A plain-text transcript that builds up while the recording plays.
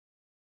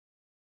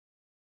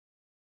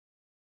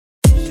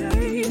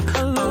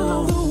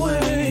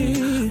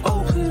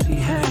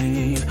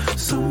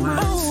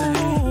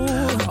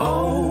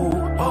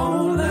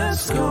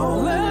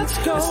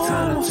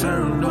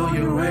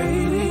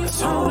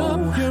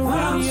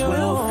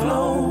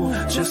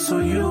just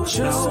so you know.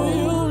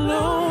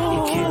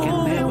 You're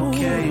kicking it with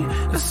K,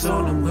 that's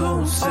all I'm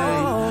gonna say.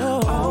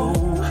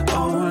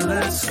 Oh,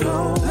 let's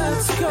go.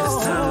 It's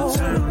time to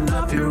turn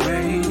up your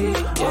radio.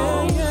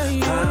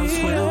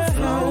 Vibes will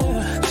flow,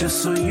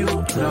 just so you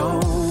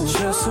know.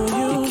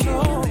 You're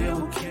kicking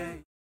it with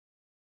K.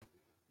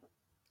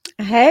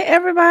 Hey,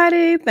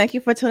 everybody. Thank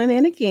you for tuning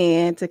in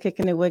again to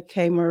Kicking It with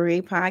K.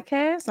 Marie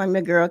podcast. I'm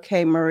your girl,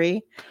 K.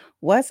 Marie.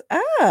 What's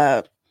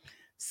up?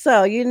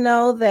 So, you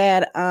know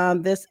that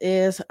this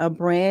is a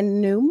brand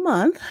new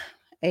month,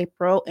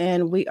 April,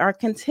 and we are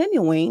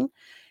continuing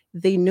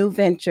the New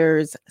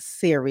Ventures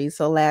series.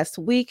 So, last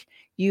week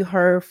you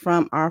heard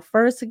from our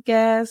first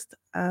guest,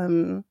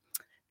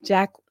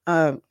 Jack,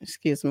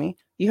 excuse me,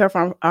 you heard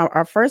from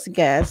our first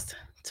guest,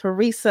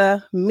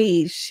 Teresa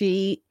Mead.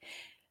 She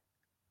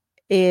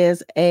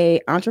is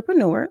a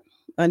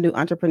new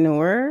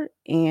entrepreneur,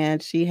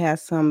 and she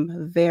has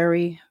some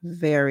very,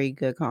 very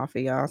good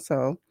coffee, y'all.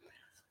 So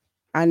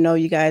I know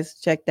you guys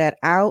check that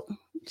out.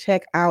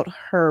 Check out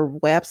her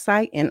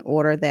website and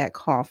order that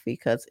coffee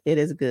because it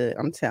is good.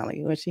 I'm telling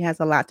you. And she has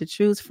a lot to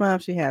choose from.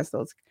 She has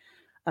those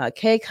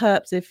K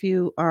cups if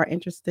you are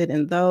interested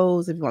in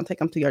those, if you want to take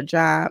them to your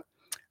job.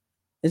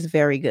 It's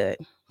very good.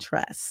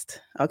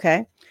 Trust.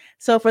 Okay.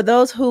 So, for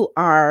those who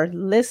are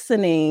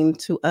listening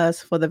to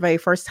us for the very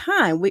first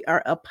time, we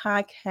are a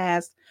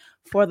podcast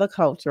for the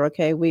culture.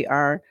 Okay. We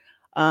are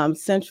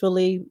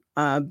centrally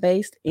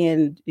based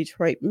in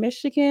Detroit,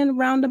 Michigan,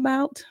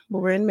 roundabout, but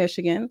we're in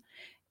Michigan.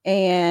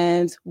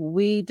 And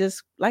we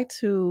just like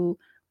to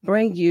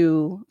bring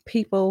you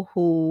people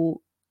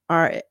who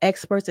are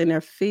experts in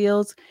their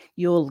fields.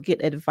 You'll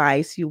get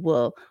advice, you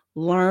will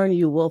learn,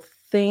 you will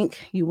think,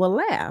 you will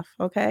laugh.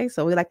 Okay.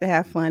 So we like to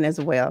have fun as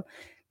well.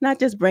 Not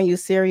just bring you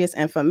serious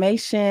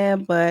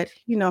information, but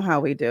you know how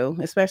we do,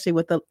 especially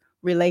with the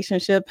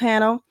relationship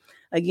panel.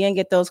 Again,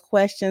 get those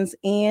questions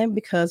in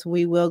because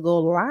we will go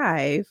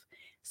live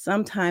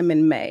sometime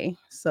in May.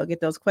 So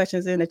get those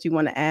questions in that you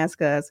want to ask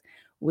us.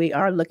 We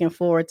are looking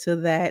forward to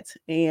that,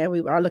 and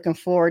we are looking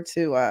forward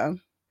to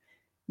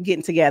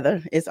getting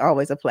together. It's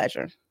always a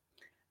pleasure.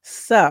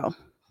 So,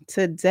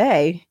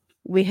 today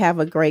we have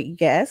a great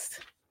guest.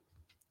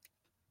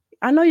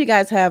 I know you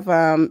guys have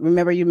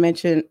remember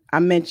I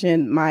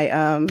mentioned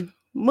my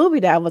movie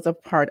that I was a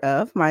part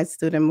of, my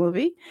student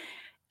movie.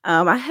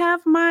 I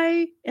have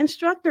my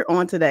instructor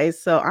on today,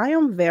 so I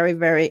am very,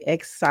 very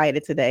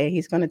excited today.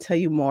 He's going to tell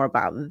you more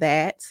about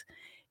that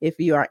if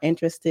you are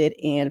interested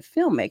in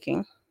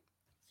filmmaking.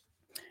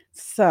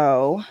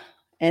 So,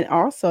 and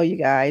also, you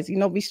guys,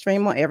 we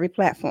stream on every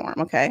platform,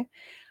 okay?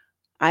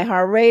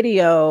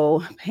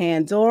 iHeartRadio,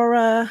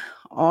 Pandora,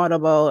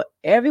 Audible,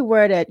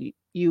 everywhere that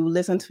you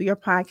listen to your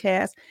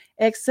podcast,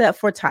 except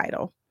for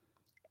Tidal.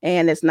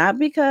 And it's not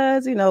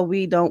because,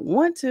 we don't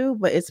want to,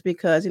 but it's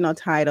because,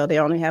 Tidal, they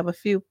only have a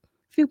few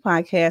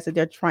podcasts that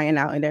they're trying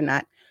out and they're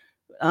not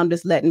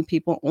just letting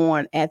people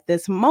on at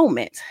this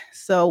moment.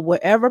 So,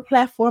 whatever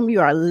platform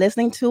you are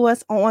listening to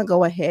us on,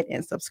 go ahead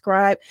and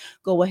subscribe.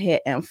 Go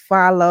ahead and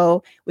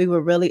follow. We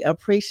would really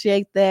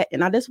appreciate that.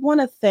 And I just want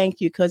to thank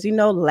you because,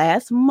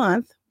 last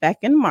month, back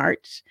in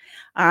March,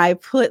 I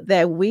put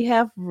that we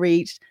have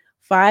reached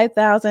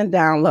 5,000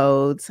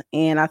 downloads.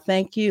 And I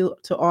thank you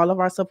to all of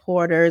our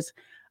supporters.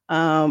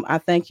 I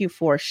thank you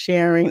for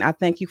sharing. I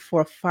thank you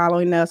for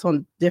following us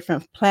on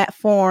different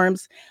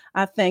platforms.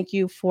 I thank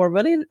you for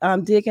really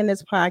digging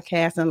this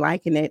podcast and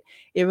liking it.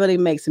 It really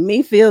makes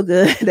me feel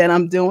good that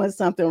I'm doing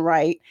something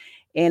right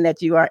and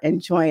that you are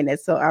enjoying it.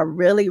 So I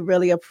really,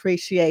 really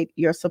appreciate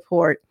your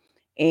support.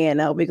 And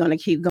we're going to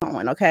keep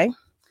going. Okay.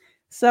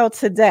 So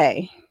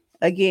today,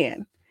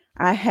 again,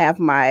 I have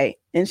my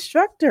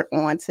instructor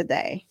on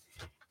today.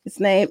 His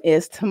name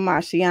is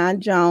Tamashian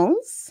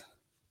Jones.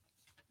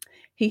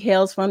 He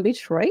hails from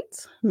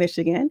Detroit,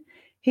 Michigan.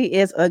 He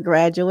is a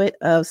graduate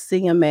of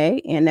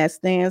CMA, and that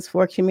stands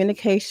for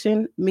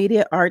Communication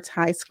Media Arts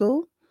High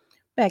School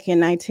back in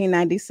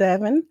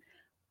 1997.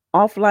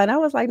 Offline, I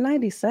was like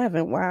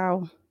 97.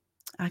 Wow.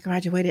 I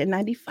graduated in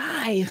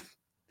 95.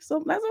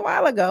 So that's a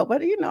while ago,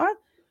 but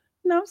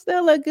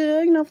still look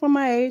good, for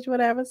my age,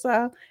 whatever.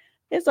 So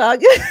it's all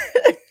good.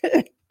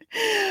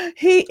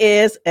 He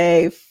is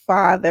a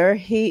father.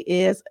 He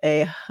is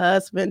a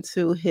husband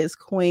to his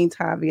queen,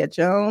 Tavia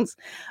Jones,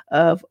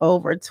 of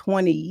over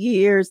 20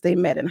 years. They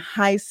met in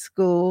high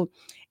school,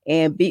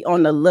 and be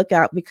on the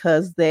lookout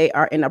because they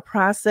are in the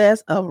process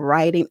of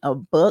writing a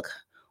book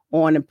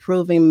on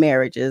improving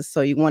marriages.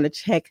 So you want to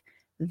check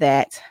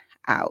that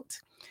out.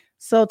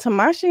 So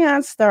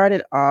Tamashian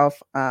started off,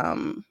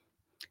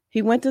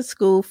 he went to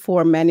school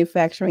for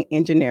manufacturing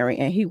engineering,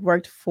 and he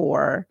worked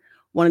for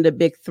one of the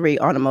big three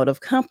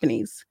automotive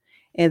companies.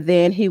 And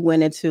then he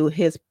went into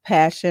his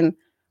passion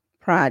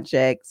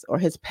projects or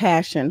his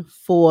passion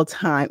full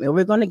time. And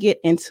we're going to get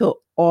into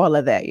all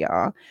of that,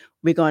 y'all.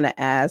 We're going to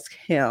ask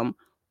him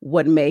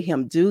what made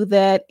him do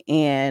that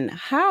and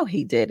how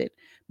he did it,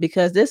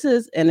 because this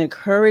is an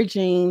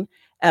encouraging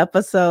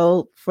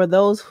episode for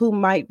those who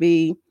might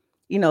be,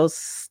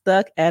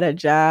 stuck at a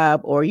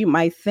job, or you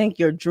might think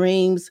your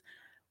dreams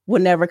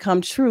will never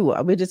come true.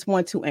 We just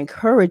want to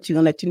encourage you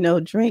and let you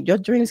know your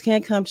dreams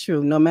can come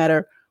true no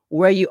matter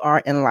where you are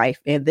in life.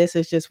 And this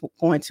is just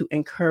going to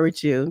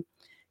encourage you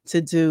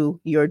to do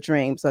your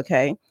dreams.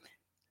 Okay.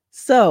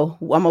 So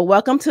I'm gonna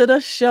welcome to the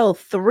show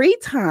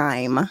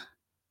 3-time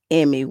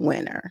Emmy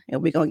winner.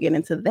 And we're gonna get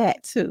into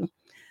that too.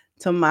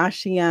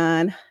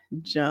 Tamashian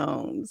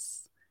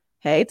Jones.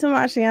 Hey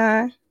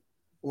Tamashian.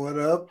 What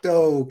up,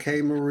 though,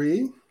 K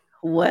Marie?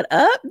 What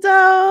up,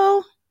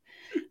 though?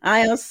 I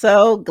am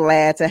so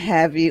glad to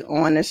have you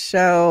on the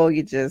show.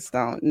 You just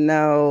don't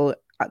know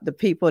the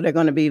people. They're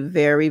going to be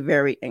very,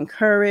 very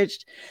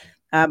encouraged.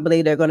 I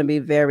believe they're going to be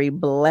very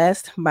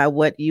blessed by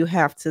what you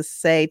have to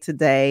say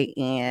today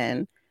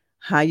and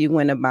how you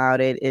went about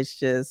it. It's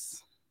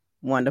just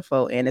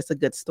wonderful, and it's a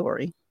good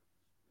story.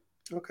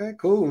 Okay,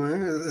 cool,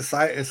 man.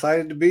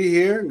 Excited to be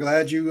here.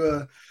 Glad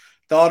you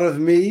thought of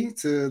me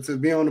to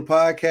be on the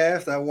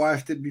podcast. I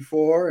watched it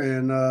before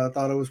and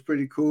thought it was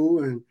pretty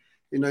cool. And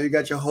you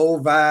got your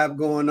whole vibe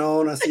going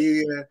on. I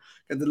see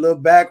got the little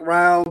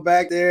background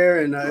back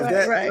there, and is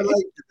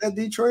that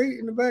Detroit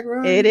in the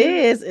background? It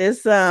is.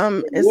 It's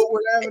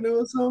Woodward Avenue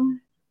or something.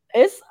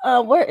 It's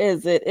where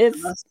is it?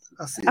 It's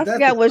I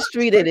forgot what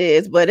street it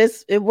is, but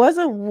it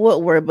wasn't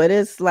Woodward, but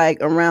it's like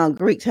around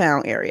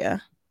Greektown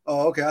area.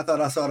 Oh, okay. I thought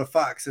I saw the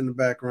Fox in the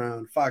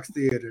background, Fox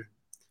Theater.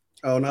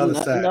 Oh, on the other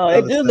side. No,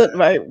 it do look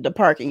right. The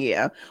parking,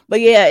 yeah,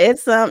 but yeah,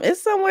 it's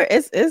somewhere.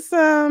 It's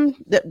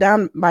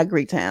down by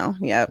Greektown.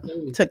 Yeah,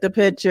 took the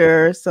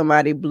picture.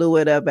 Somebody blew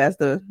it up as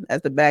the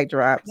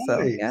backdrop. Nice.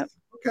 So yeah.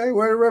 Okay,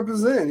 where to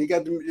represent?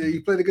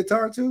 You play the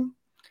guitar too?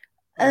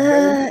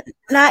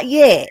 Not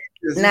yet.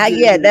 Not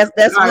yet.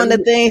 That's one of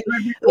the things.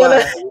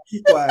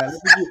 Be quiet.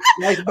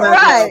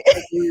 Right.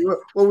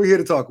 What we here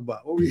to talk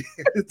about?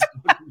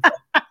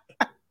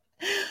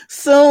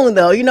 Soon,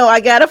 though,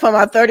 I got it for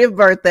my 30th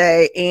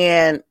birthday,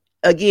 and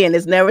again,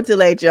 it's never too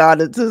late, y'all,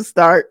 to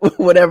start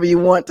whatever you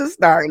want to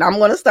start, and I'm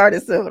going to start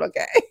it soon,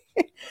 okay?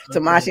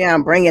 Tamashi,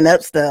 I'm bringing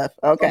up stuff,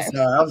 okay?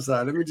 I'm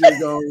sorry. Let me just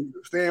go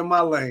stay in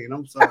my lane.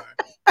 I'm sorry.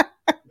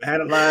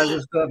 Analyze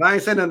and stuff. I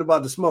ain't saying nothing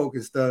about the smoke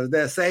and stuff. Is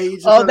that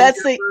sage? Oh,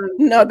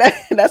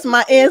 that's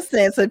my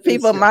incense. And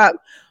people,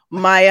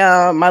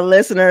 my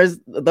listeners,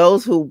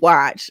 those who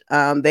watch,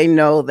 they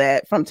know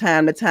that from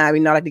time to time,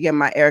 I like to get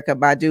my Erykah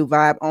Badu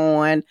vibe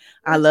on.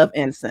 I love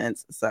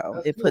incense,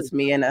 so it puts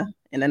me in a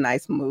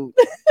nice mood.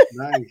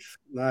 Nice,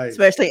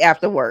 especially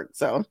after work.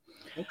 So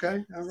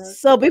okay, all right.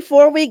 So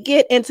before we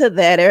get into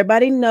that,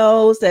 everybody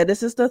knows that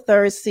this is the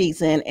 3rd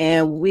season,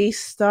 and we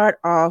start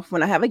off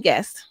when I have a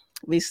guest.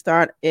 We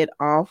start it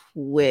off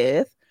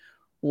with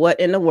what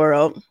in the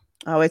world.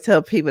 I always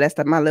tell people that's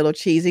my little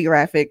cheesy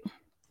graphic.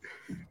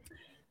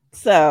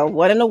 So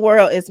what in the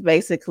world is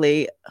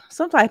basically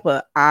some type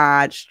of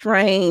odd,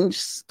 strange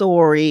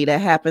story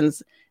that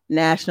happens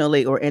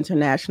nationally or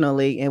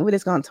internationally. And we're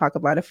just going to talk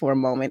about it for a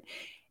moment.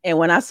 And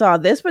when I saw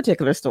this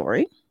particular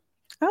story,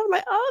 I was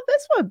like, oh,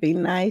 this would be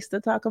nice to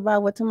talk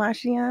about with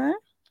Tamashian.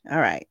 All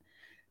right.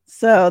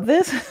 So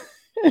this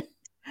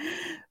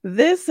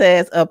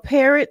says a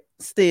parrot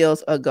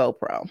steals a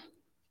GoPro.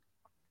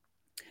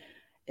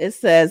 It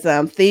says,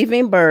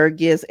 thieving bird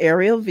gives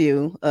aerial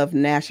view of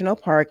national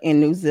park in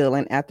New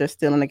Zealand after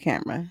stealing a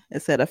camera.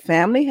 It said a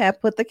family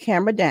had put the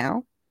camera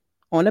down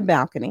on a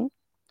balcony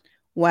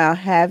while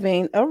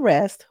having a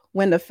rest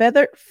when the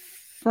feathered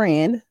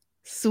friend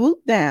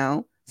swooped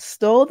down,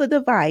 stole the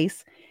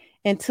device,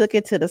 and took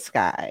it to the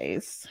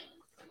skies.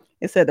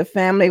 It said the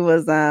family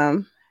was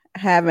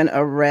having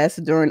a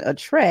rest during a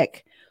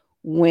trek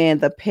when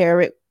the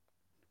parrot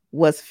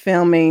was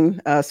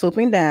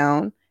swooping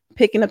down,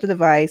 picking up the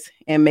device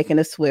and making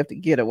a swift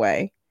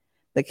getaway.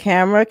 The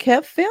camera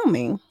kept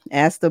filming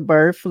as the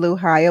bird flew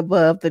high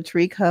above the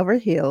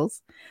tree-covered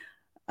hills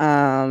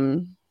at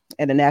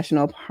the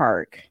national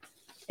park.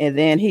 And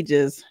then he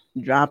just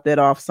dropped it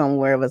off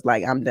somewhere. It was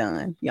like, I'm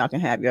done. Y'all can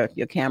have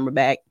your camera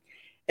back.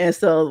 And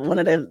so one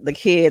of the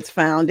kids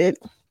found it.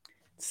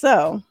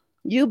 So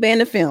you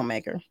being a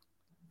filmmaker,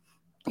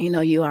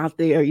 you out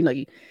there,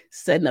 you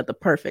setting up the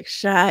perfect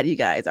shot. You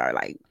guys are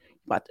like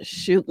about to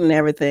shoot and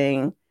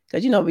everything.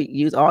 Because, we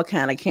use all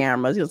kind of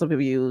cameras. Some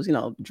people use,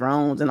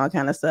 drones and all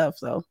kind of stuff.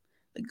 So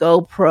the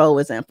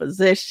GoPro is in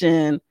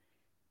position.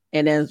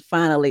 And then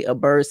finally a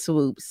bird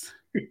swoops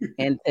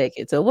and take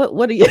it. So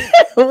what are you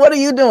what are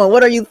you doing?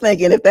 What are you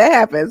thinking if that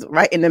happens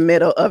right in the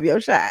middle of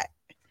your shot?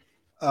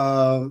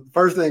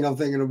 First thing I'm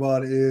thinking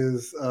about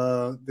is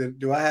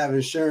do I have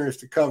insurance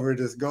to cover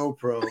this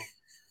GoPro?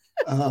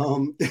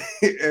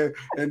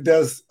 and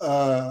does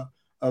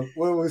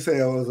what did we say?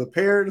 It was a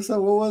parrot or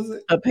something. What was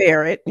it? A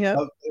parrot. Yeah.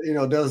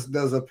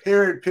 Does a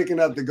parrot picking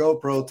up the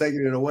GoPro,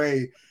 taking it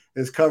away,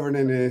 is covered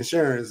in the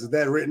insurance? Is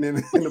that written in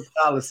the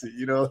policy?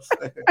 You know what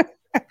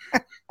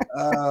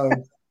I'm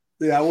saying?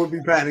 Yeah, I wouldn't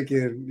be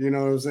panicking. You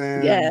know what I'm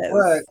saying? Yes.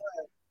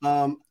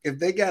 But if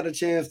they got a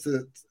chance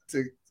to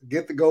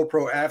get the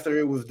GoPro after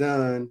it was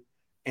done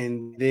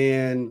and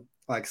then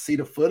like see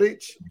the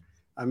footage,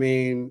 I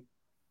mean,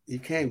 you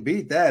can't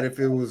beat that if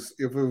it was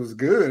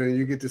good and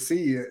you get to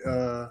see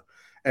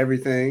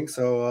everything.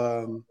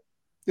 So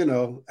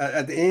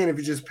at the end, if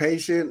you're just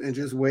patient and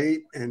just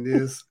wait and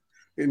just,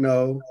 you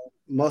know,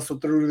 muscle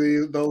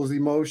through those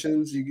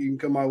emotions, you can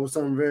come out with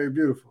something very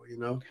beautiful.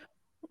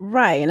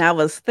 Right. And I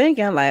was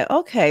thinking, like,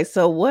 okay,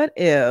 so what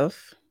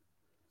if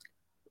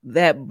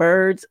that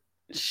bird's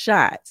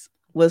shots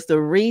was the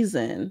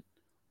reason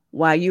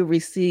why you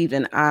received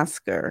an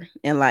Oscar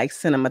in like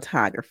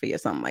cinematography or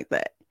something like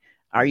that?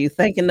 Are you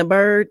thanking the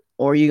bird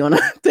or are you gonna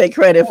take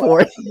credit Oh,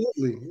 for it?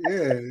 absolutely.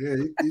 Yeah, yeah.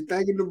 You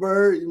thanking the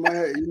bird,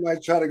 you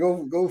might try to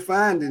go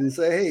find it and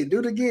say, hey, do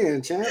it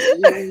again, champ.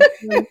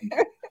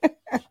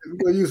 We're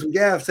gonna use some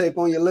gaff tape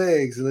on your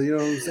legs, you know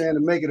what I'm saying, to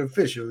make it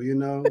official.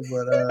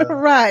 But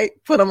Right.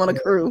 Put them on a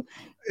crew.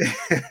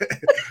 you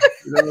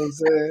know what I'm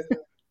saying?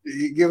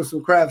 You give them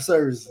some craft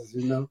services.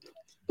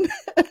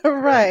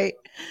 Right.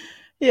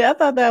 Yeah, I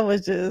thought that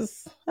was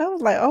just I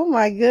was like, oh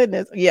my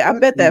goodness. Yeah, I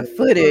But bet yeah, that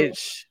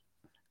footage.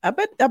 I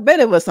bet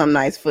it was some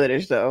nice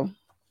footage though.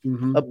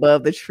 mm-hmm.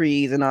 Above the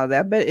trees and all that.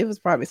 I bet it was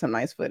probably some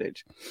nice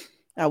footage.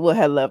 I would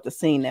have loved to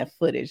seen that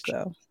footage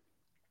though.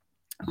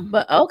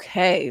 But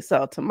okay,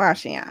 so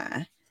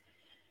Tamashian.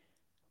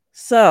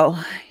 So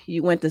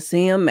you went to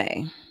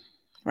CMA,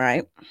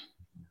 right?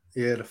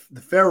 Yeah,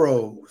 the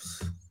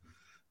pharaohs.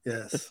 The,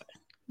 Yes.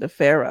 the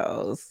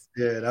Pharaohs.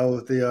 Yeah, that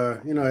was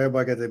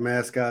everybody got their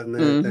mascot and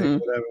everything, Mm-hmm.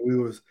 whatever. We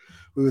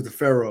was the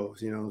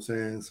pharaohs, you know what I'm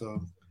saying?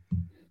 So,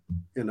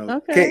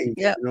 Okay. kings,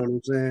 Yep. you know what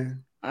I'm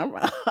saying? All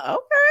right.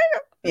 Okay.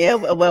 Yeah.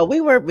 Well,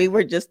 we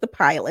were just the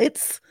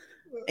pilots,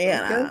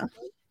 and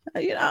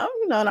Okay.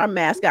 and our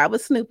mascot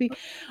was Snoopy.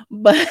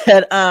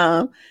 But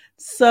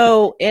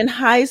so in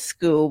high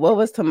school, what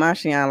was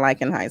Tamashian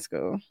like in high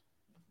school?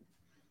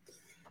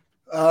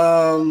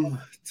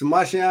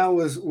 Tamashian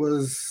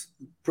was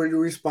pretty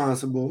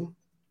responsible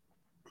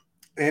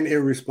and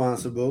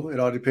irresponsible. It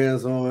all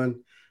depends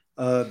on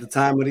the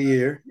time of the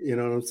year, you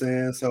know what I'm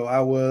saying? So I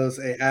was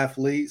an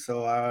athlete,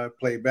 so I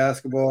played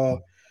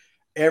basketball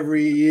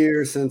every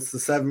year since the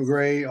 7th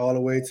grade all the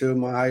way to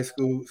my high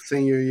school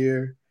senior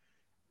year.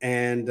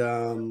 And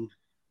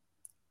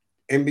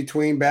in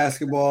between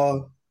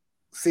basketball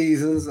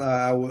seasons,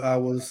 I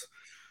was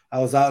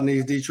out in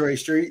these Detroit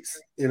streets,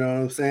 you know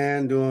what I'm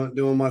saying,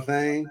 doing my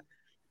thing.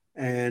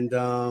 And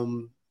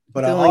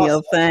but I Doing also,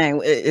 your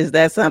thing. Is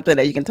that something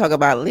that you can talk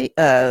about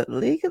yeah,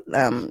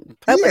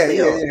 publicly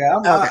yeah, or yeah.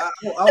 okay?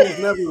 I was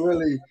never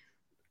really,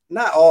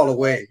 not all the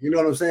way, you know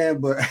what I'm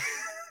saying, but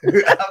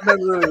I've never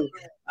really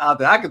out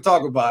there. I can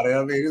talk about it.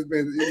 I mean, it's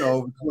been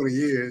over 20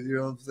 years, you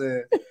know what I'm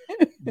saying.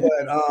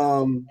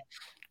 But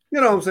you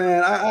know what I'm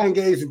saying? I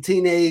engage in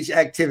teenage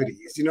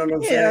activities. You know what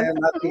I'm Yeah. saying?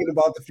 Not thinking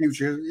about the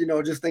future.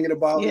 Just thinking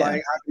about Yeah.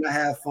 like how can I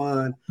have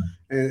fun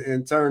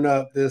and turn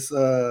up this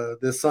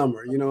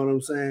summer. You know what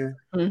I'm saying?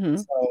 Hmm.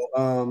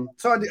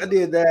 So I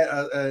did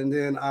that, and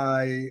then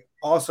I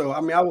also,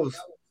 I mean,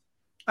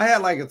 I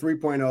had like a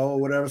 3.0 or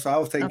whatever, so I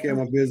was taking care of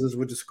Okay. my business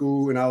with the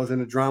school, and I was in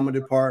the drama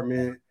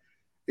department.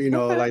 Okay.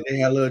 Like they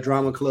had little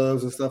drama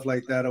clubs and stuff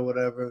like that or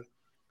whatever.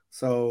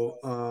 So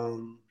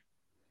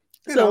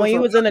So when you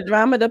so was in the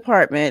drama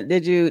department,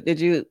 did you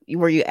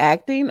were you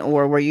acting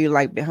or were you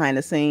like behind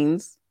the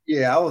scenes?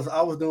 yeah, I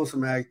was doing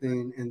some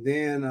acting, and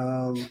then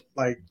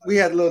like we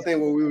had a little thing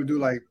where we would do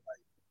like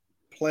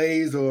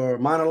plays or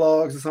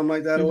monologues or something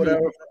like that or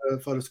whatever Hmm.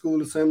 for the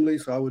school assembly.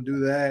 So I would do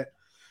that,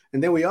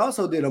 and then we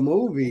also did a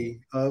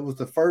movie. It was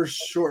the first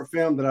short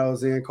film that I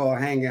was in called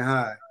Hanging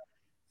High,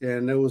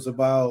 and it was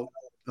about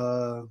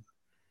uh,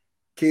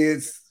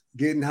 kids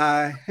getting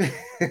high,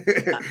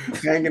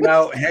 hanging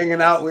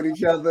out with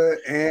each other,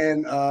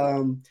 and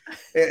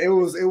it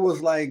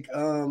was like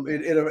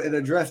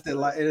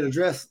it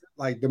addressed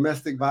like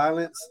domestic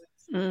violence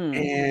Mm.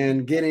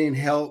 and getting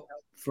help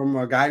from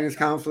a guidance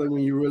counselor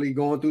when you're really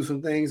going through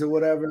some things or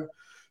whatever.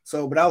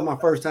 So, but that was my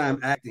first time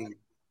acting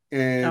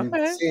and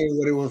Okay. seeing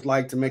what it was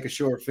like to make a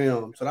short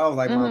film. So that was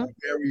like my Hmm.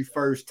 very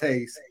first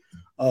taste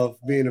of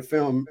being a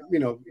film,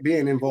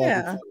 being involved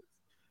in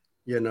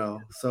Yeah.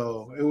 film.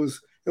 So it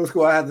was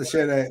cool. I had to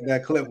share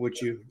that clip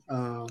with you.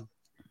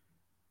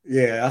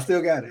 Yeah, I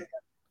still got it.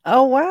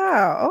 Oh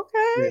wow.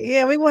 Okay. Yeah.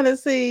 Yeah, we want to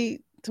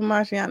see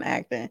Tamashian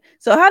acting.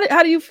 So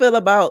how do you feel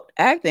about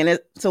acting?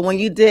 So when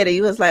you did it,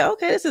 you was like,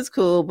 okay, this is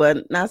cool,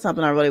 but not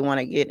something I really want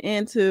to get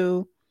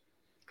into.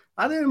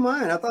 I didn't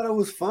mind. I thought it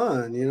was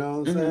fun, you know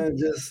what I'm Hmm.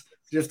 saying?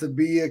 Just to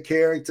be a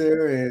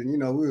character, and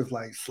we was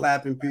like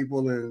slapping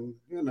people and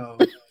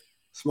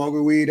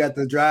smoking weed at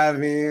the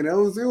drive-in. It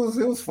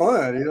was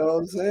fun, you know what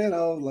I'm saying? I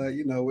was like,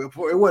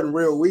 it wasn't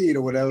real weed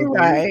or whatever, but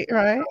Right.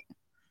 Right.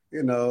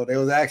 they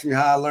was asking me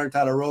how I learned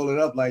how to roll it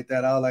up like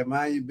that. I was like,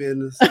 mind your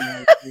business,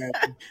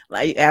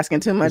 Like you asking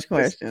too This, much this,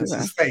 questions. this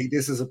Huh? is fake.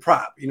 This is a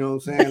prop. You know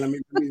what I'm saying? Let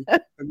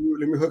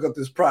me hook up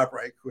this prop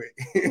right quick.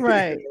 You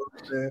Right. know what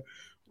I'm saying?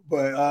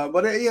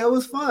 But yeah, it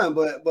was fun.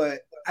 But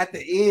at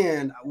the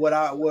end, what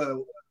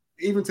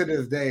even to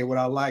this day, what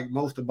I liked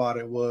most about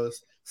it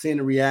was seeing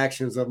the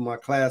reactions of my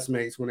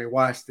classmates when they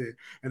watched it,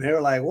 and they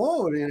were like,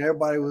 "Whoa!" And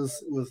everybody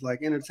was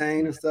like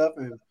entertained and stuff,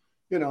 and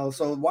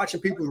so watching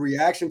people's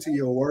reaction to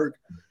your work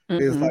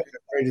is Hmm. like the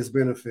greatest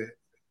benefit.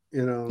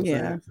 You know what I'm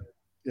Yeah. saying?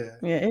 Yeah.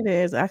 Yeah, it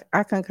is.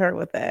 I concur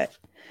with that.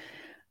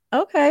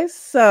 Okay,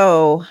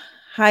 so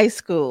high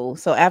school.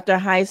 So after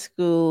high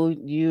school,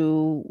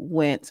 you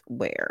went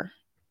where?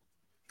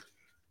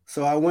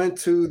 So I went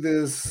to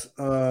this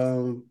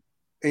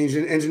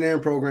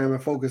engineering program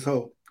at Focus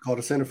Hope called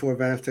the Center for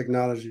Advanced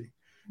Technology.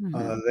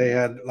 Mhm. They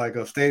had like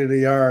a state of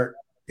the art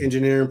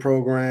engineering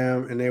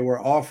program, and they were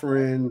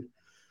offering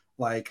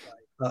like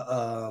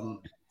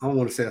I don't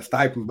want to say a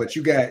stipend, but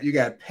you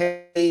got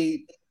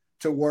paid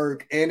to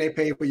work, and they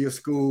paid for your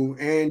school,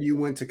 and you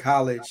went to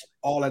college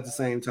all at the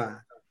same time.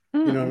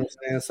 You know what Mm.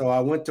 I'm saying? So I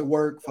went to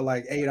work for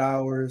like 8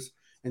 hours,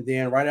 and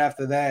then right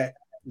after that,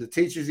 the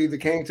teachers either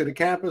came to the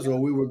campus or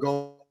we would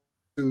go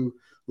to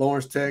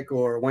Lawrence Tech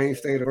or Wayne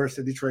State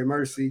University, Detroit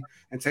Mercy,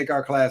 and take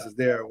our classes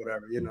there or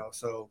whatever.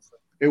 So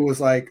it was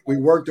like we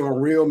worked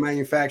on real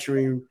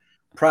manufacturing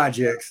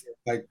projects,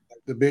 like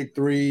the big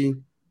three,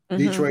 Mhm.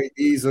 Detroit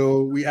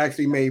Diesel. We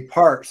actually made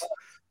parts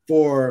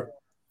for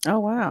Oh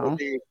wow.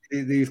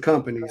 these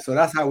companies. So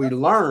that's how we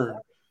learned.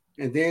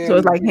 And So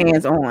it's then like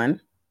hands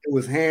on. it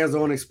was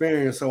hands-on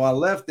experience. So I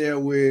left there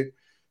with,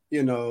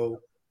 you know,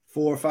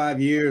 4 or 5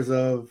 years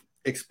of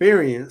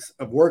experience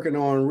of working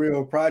on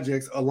real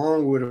projects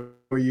along with a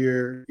 4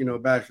 year,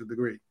 bachelor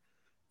degree.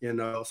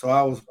 So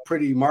I was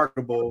pretty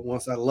marketable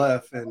once I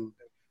left, and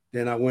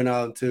then I went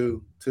out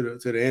to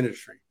the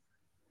industry,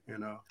 you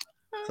know.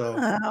 So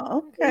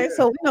Oh, okay. yeah.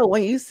 So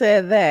when you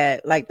said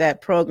that, like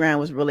that program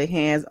was really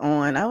hands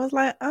on, I was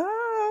like,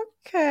 oh,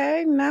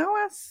 okay, now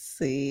I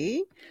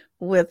see.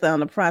 With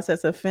the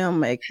process of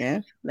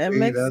filmmaking, that See,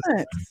 makes that's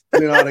sense.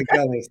 put it all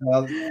together. So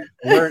I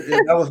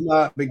learned that was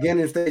my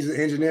beginning stage of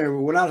engineering.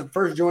 But when I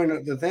first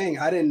joined the thing,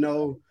 I didn't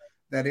know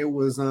that it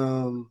was.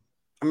 I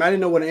didn't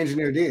know what an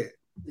engineer did.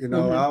 Hmm.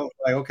 I was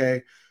like,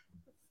 okay,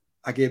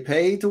 I get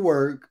paid to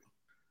work,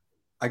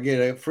 I get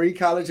a free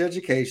college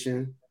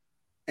education,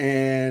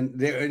 and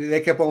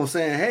they kept on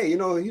saying, hey,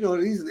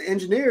 these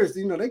engineers,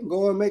 they can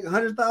go and make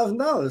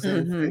 $100,000,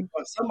 and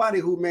Hmm. somebody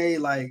who made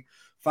like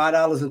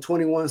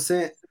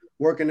 $5.21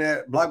 working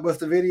at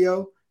Blockbuster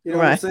Video, you know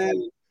what I'm Right.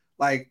 saying?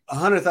 Like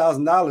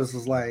 $100,000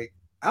 was like,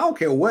 I don't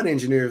care what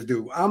engineers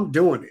do, I'm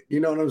doing it. You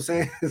know what I'm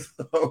saying?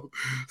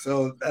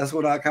 So that's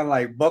what I kind of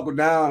like buckled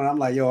down, and I'm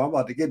like, yo, I'm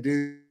about to get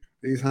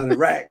these 100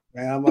 racks,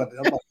 man. I'm about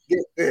to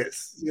get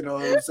this. You know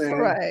what I'm saying?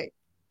 Right.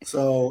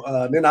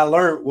 So then I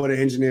learned what an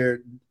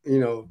engineer,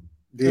 did,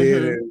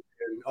 Hmm. and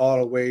all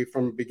the way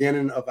from the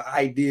beginning of the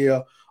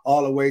idea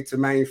all the way to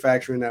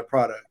manufacturing that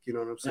product. You know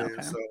what I'm saying?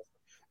 Okay. So,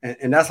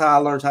 and that's how I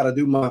learned how to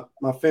do my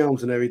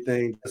films and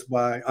everything, just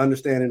by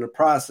understanding the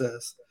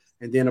process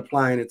and then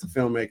applying it to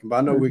filmmaking. But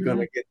I know we're Hmm.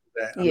 gonna get to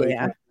that. I know you're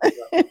Yeah.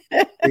 gonna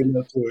get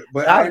into it.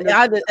 But I ended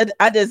up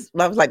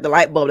I was like the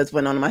light bulb just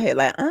went on in my head,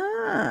 like,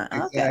 okay.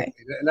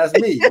 exactly, and that's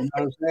me. You know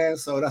what I'm saying?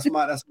 So that's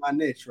my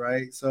niche,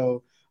 right?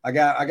 So I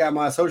got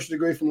my associate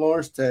degree from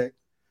Lawrence Tech,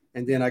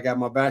 and then I got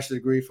my bachelor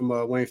degree from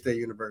Wayne State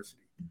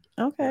University.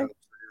 You know, Okay.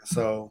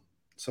 so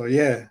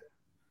yeah,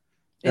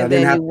 I And didn't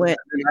then have you to, went,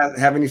 I didn't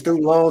have any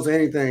student loans or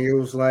anything. It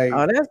was like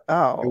oh, that's, it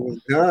oh,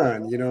 was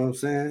done. You know what I'm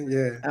saying?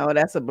 Yeah, oh,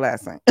 that's a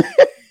blessing.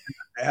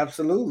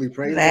 absolutely.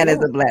 Praise the That is a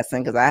Lord.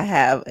 blessing because I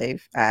have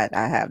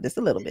this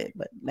a little bit,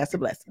 but that's a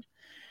blessing.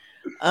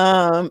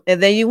 And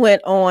then you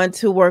went on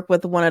to work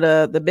with one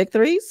of the big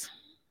threes.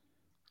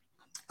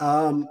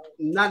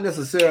 Not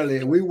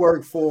necessarily. We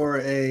work for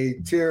a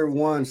tier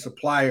one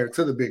supplier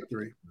to the big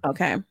three.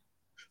 Okay.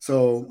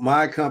 So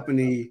my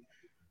company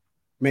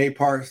made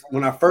parts.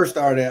 When I first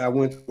started, I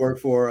went to work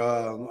for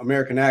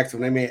American Axle.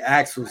 And they made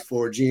axles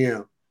for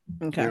GM.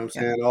 You Okay. know what I'm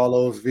Yeah. saying? All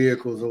those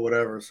vehicles or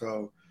whatever.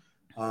 So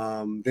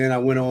then I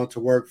went on to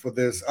work for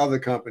this other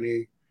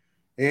company.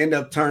 It ended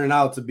up turning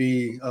out to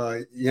be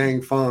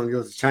Yang Feng. It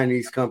was a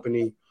Chinese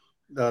company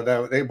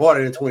that they bought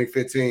it in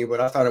 2015, but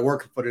I started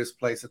working for this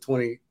place in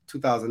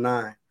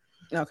 2009.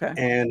 Okay.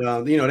 And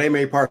they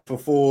made parts for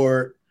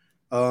Ford,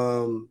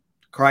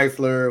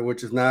 Chrysler,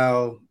 which is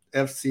now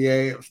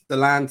FCA,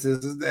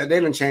 Stellantis. They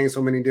didn't change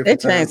so many They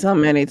different times. changed so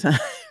many times.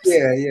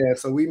 Yeah.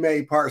 So we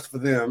made parts for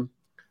them,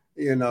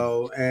 and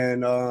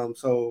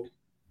so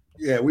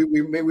yeah, we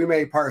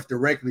made parts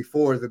directly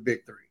for the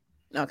big three.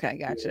 Okay.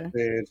 Gotcha.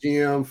 And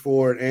GM,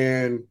 Ford,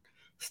 and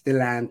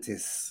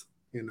Stellantis.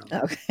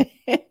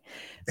 Okay.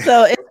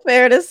 So it's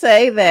fair to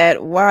say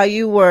that while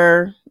you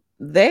were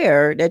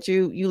there, that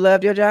you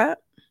loved your job.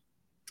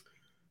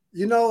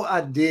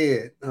 I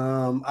did.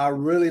 I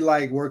really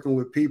like working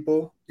with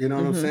people, you know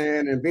what I'm Hmm.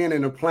 saying? And being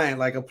in a plant,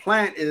 like a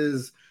plant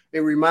it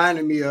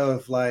reminded me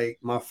of like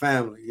my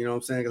family, you know what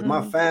I'm saying? Because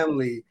my Hmm.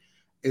 family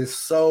is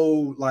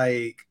so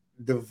like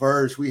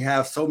diverse. We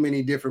have so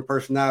many different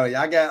personalities.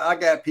 I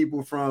got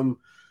people from,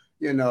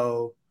 you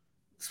know,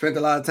 spent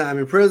a lot of time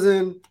in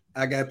prison.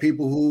 I got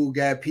people who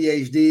got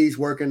PhDs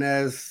working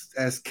as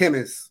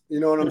chemists, you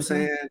know what I'm Hmm.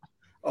 saying?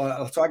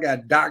 So I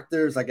got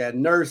doctors, I got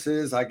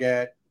nurses, I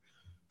got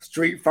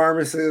street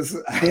pharmacist,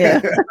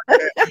 Yeah. you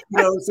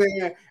know what I'm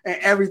saying, and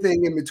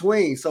everything in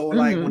between. So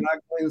like Mhm. when I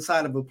go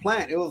inside of a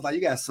plant, it was like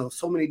you got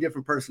so many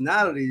different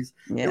personalities.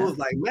 It Yeah. was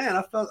like, man,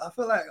 I feel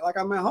like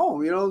I'm at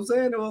home. You know what I'm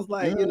saying? It was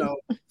like, you Mhm. know,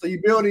 so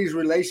you build these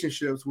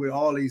relationships with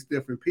all these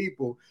different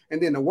people,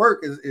 and then the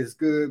work is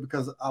good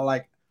because I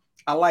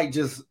like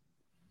just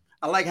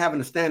I like having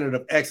a standard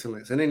of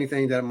excellence in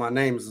anything that my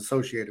name is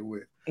associated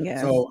with.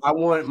 Yes. So I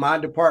want my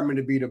department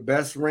to be the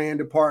best ran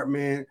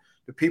department.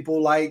 The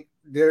people like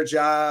their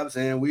jobs,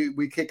 and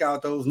we kick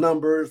out those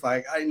numbers.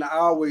 Like I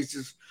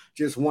always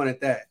just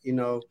wanted that, you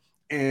know.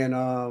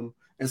 And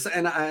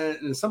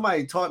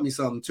somebody taught me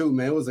something too,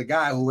 man. It was a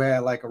guy who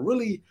had like a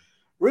really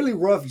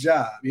rough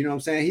job. You know what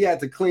I'm saying? He had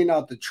to clean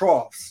out the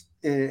troughs,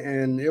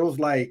 and it was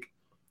like,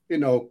 you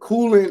know,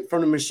 coolant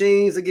from the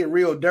machines that get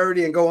real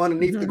dirty and go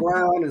underneath the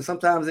ground, and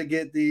sometimes they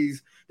get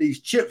these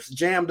chips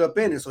jammed up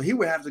in it. So he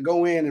would have to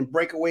go in and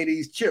break away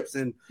these chips,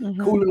 and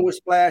coolant would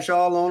splash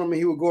all on him, and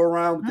he would go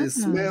around with this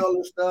smell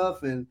and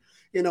stuff. And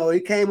you know, he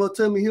came up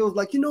to me, he was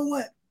like, you know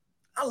what?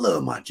 I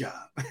love my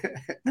job.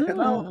 And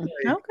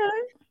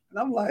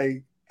I'm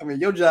like, I mean,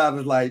 your job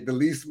is like the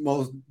least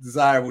most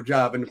desirable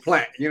job in the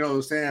plant, you know what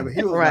I'm saying? But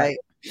he was like,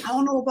 I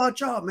don't know about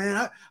y'all,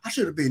 man. I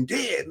should have been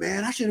dead,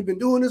 man. I should have been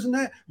doing this and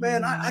that.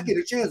 Man, I get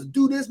a chance to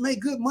do this, make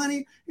good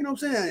money. You know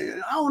what I'm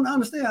saying? I don't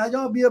understand how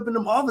y'all be up in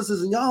them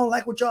offices and y'all don't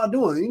like what y'all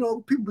doing. You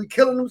know, people be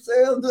killing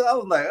themselves. I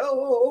was like,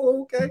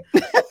 okay.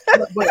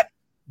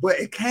 but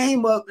it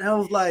came up and I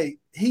was like,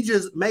 he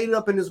just made it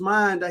up in his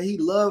mind that he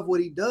loved what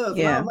he does.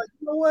 Yeah. And I was like,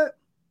 you know what?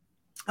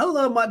 I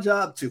love my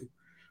job too.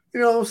 You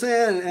know what I'm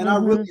saying? And I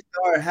really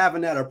started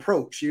having that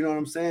approach. You know what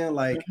I'm saying?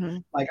 Like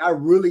I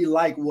really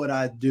like what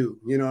I do.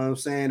 You know what I'm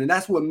saying? And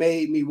that's what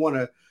made me want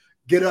to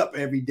get up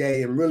every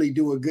day and really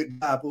do a good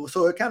job.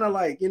 So it kind of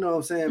like, you know what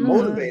I'm saying,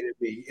 motivated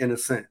me in a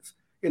sense.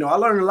 You know, I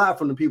learned a lot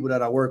from the people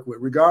that I work with,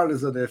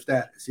 regardless of their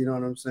status. You know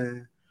what I'm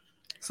saying?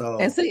 So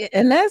and see,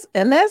 and that's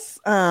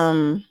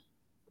I'm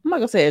not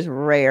gonna say it's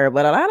rare,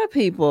 but a lot of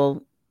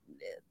people,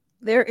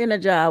 they're in a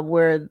job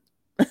where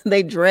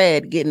they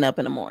dread getting up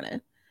in the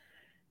morning.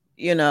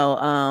 You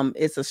know,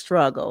 it's a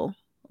struggle.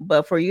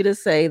 But for you to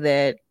say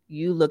that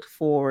you looked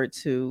forward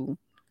to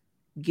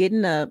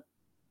getting up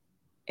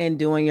and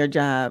doing your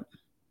job.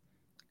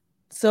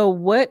 So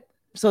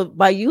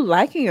by you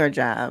liking your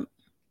job,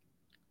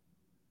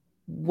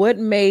 what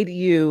made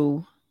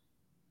you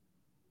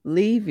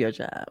leave your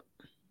job?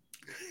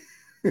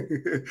 You're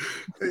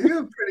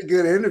a pretty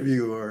good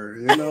interviewer,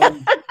 you know.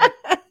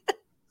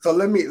 So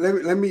let me.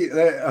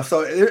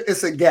 So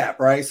it's a gap,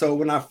 right? So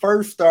when I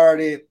first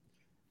started,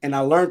 and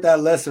I learned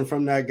that lesson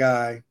from that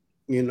guy,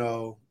 you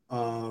know,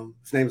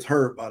 his name is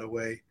Herb, by the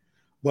way,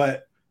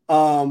 but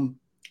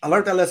I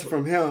learned that lesson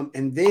from him,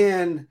 and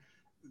then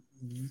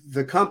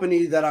the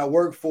company that I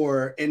worked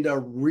for ended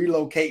up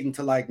relocating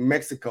to like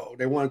Mexico.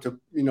 They wanted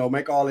to, you know,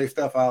 make all their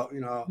stuff out,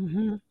 you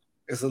know.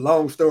 It's a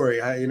long story,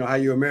 you know, how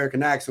you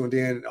American accent,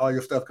 then all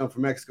your stuff comes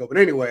from Mexico. But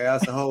anyway,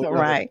 that's a whole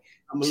right.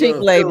 Cheap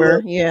labor,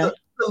 a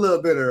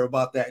little bitter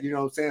about that, you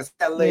know what I'm saying? So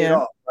I got laid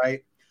off,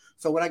 right?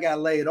 So when I got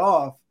laid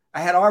off, I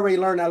had already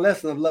learned that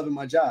lesson of loving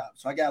my job.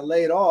 So I got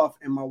laid off,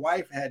 and my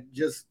wife had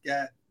just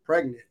got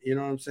pregnant, you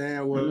know what I'm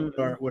saying, with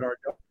our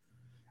daughter.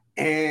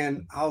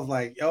 And I was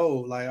like, yo,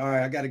 like, all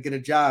right, I got to get a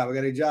job. I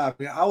got a job.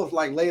 And I was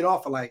like laid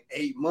off for like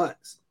 8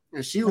 months.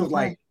 And she was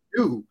like,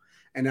 dude.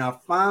 And I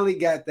finally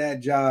got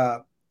that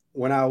job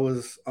when I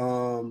was,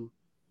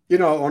 you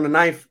know, on the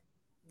 9th,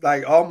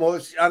 like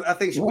almost, I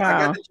think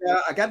I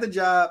got the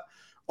job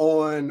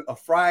on a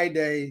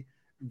Friday.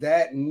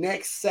 That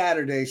next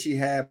Saturday, she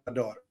had my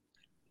daughter.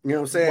 You know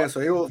what I'm saying?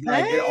 So it was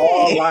like it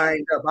all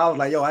lined up. I was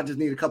like, yo, I just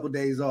need a couple of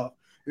days off.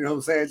 You know what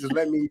I'm saying? Just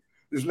let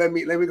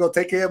me go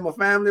take care of my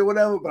family or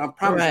whatever. But I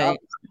promise you,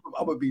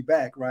 I would be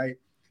back, right?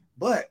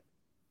 But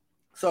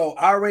so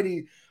I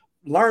already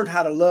learned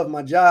how to love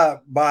my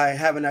job by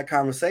having that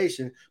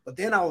conversation. But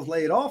then I was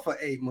laid off for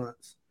 8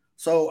 months.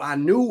 So I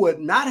knew what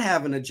not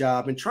having a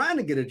job and trying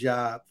to get a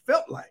job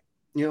felt like.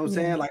 You know what I'm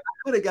saying? Like I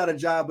could have got a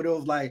job, but it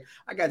was like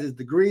I got this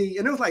degree,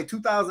 and it was like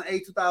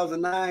 2008,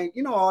 2009.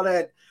 You know, all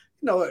that.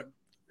 You know,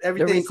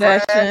 everything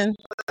crashed.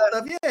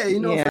 Yeah, you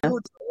know, so there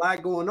was a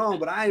lot going on.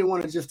 But I didn't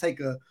want to just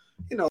take a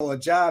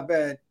job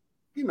at,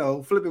 you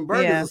know, flipping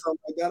burgers or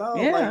something like that. I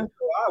was like,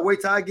 I'll wait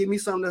till I get me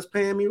something that's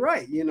paying me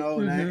right, you know,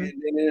 and it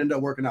ended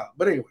up working out.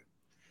 But anyway,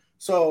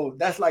 so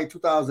that's like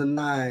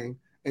 2009.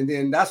 And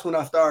then that's when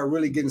I started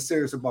really getting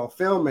serious about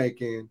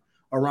filmmaking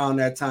around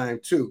that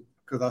time too,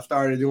 because I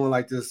started doing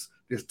like this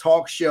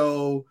talk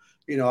show.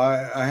 You know,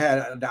 I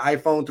had the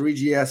iPhone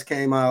 3GS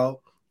came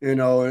out, you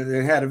know, and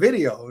it had a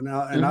video. And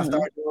I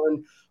started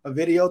doing a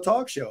video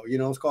talk show. You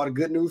know, it's called a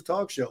Good News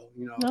Talk Show,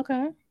 you know.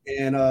 Okay.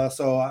 And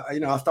so,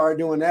 I started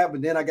doing that,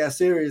 but then I got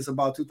serious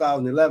about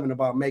 2011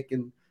 about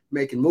making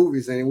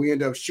movies, and we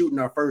ended up shooting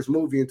our first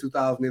movie in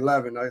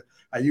 2011.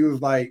 I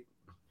used like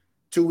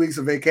 2 weeks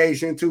of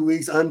vacation, 2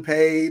 weeks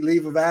unpaid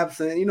leave of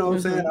absence. You know what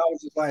I'm saying? I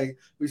was just like,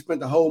 we spent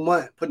the whole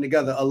month putting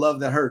together A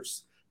Love That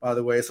Hurts. By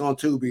the way, it's on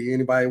Tubi.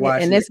 Anybody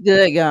watching? And it's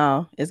good,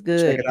 y'all. It's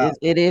good.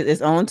 It is.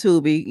 It's on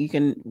Tubi. You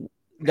can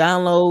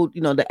download,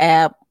 the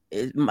app.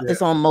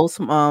 It's on most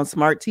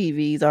smart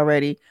TVs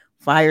already.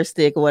 Fire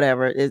Stick or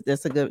whatever.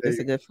 It's a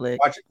good flick.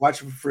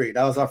 Watch it for free.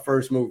 That was our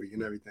first movie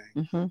and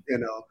everything.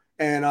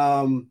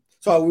 And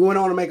so we went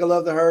on to make A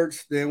Love That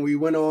Hurts. Then we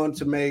went on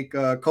to make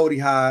Cody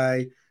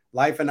High,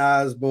 Life in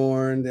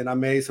Osborne. Then I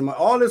made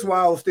all this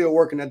while I was still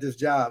working at this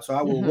job. So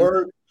I would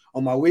work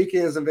on my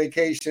weekends and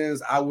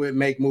vacations. I would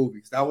make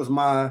movies. That was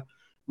my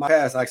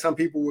past. Like some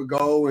people would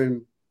go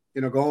and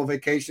go on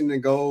vacation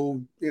and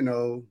go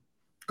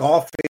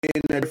golfing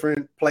at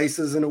different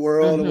places in the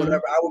world or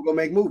whatever. I would go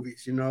make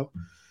movies,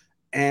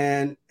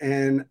 and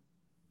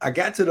I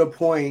got to the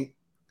point,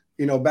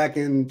 back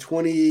in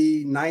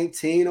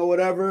 2019 or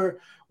whatever,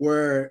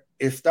 where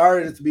it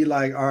started to be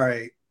like, all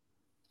right,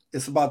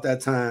 it's about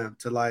that time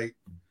to like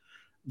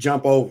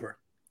jump over,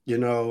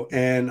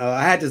 and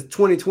I had this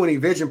 2020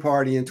 vision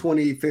party in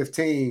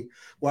 2015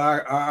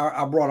 where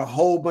I brought a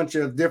whole bunch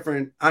of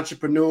different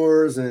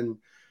entrepreneurs and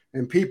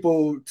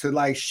people to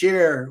like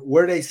share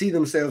where they see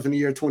themselves in the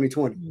year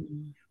 2020.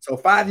 So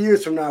 5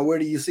 years from now, where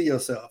do you see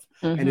yourself?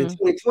 And in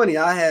 2020,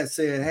 I had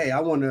said, hey, I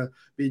want to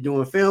be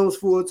doing films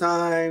full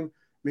time.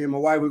 Me and my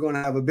wife, we're going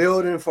to have a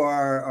building for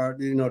our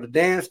the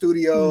dance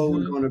studio.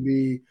 We're going to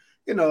be,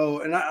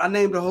 and I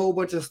named a whole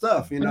bunch of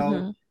stuff, And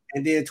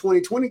then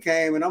 2020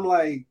 came and I'm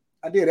like,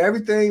 I did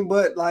everything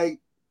but like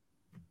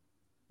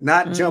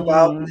not jump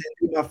out and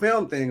do my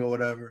film thing or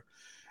whatever.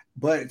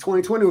 But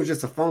 2020 was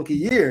just a funky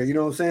year, you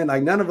know what I'm saying?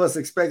 Like none of us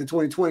expected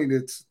 2020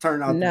 to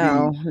turn out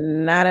to be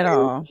not at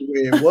all the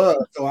way it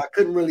was. So I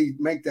couldn't really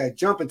make that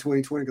jump in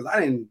 2020 because I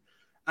didn't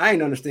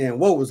understand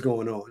what was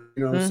going on.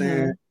 You know what I'm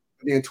saying?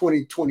 But then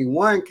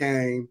 2021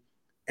 came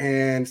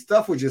and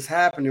stuff was just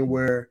happening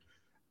where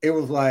it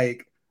was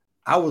like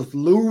I was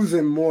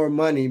losing more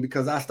money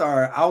because I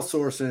started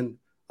outsourcing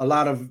a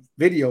lot of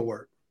video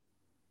work.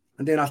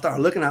 And then I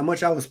started looking at how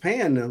much I was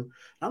paying them.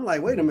 I'm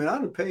like, wait a minute, I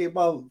would pay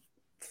about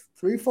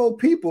 3-4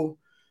 people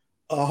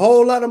a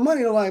whole lot of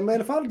money. I'm like,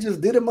 man, if I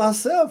just did it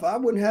myself, I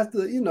wouldn't have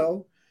to,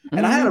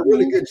 And I had a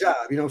really good job,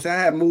 what I'm saying?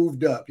 I had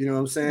moved up, you know what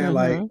I'm saying?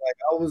 Like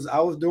I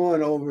was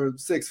doing over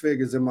 6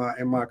 figures in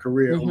my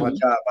career on my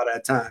job by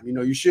that time.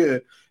 You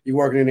should be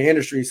working in the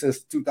industry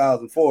since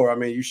 2004. I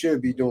mean, you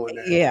should be doing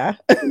that. Yeah.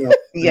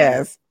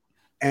 Yes.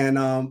 And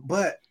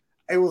but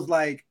it was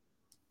like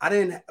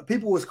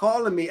people was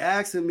calling me,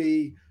 asking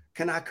me,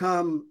 can I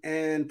come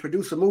and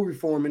produce a movie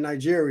for him in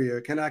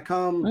Nigeria? Can I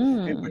come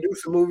and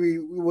produce a movie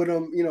with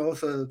him?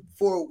 It's a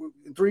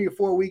 3 or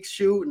 4 weeks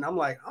shoot. And I'm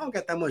like, I don't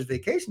got that much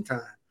vacation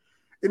time.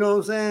 You know what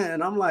I'm saying?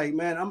 And I'm like,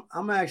 man,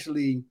 I'm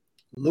actually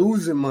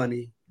losing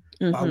money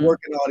by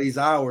working all these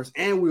hours.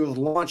 And we was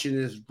launching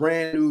this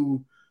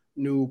brand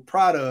new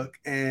product.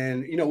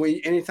 And,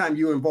 anytime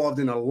you're involved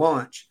in a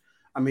launch,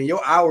 I mean,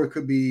 your hour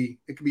could be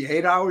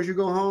 8 hours you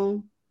go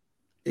home.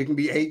 It can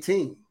be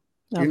 18.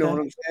 You know what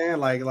I'm saying?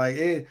 Like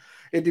it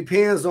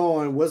depends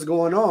on what's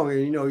going on.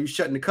 And, you're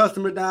shutting the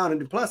customer down.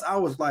 And plus I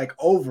was like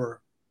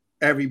over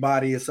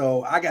everybody. And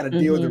so I got to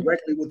deal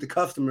directly with the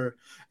customer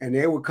and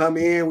they would come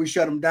in, we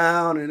shut them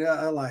down. And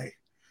I'm like,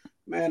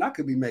 man, I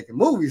could be making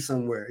movies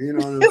somewhere. You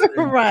know what I'm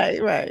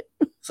saying? Right.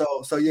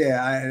 So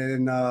yeah.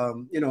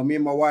 Me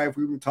and my wife,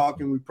 we were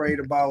talking, we prayed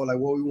about like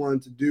what we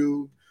wanted to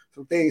do.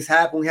 Some things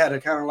happened. We had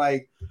to kind of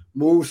like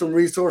move some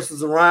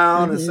resources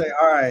around and say,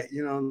 all right,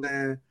 you know what I'm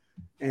saying?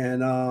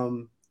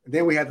 And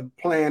then we had to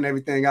plan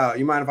everything out.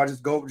 You mind if I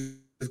just go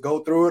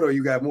through it, or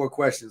you got more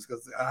questions?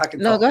 Because I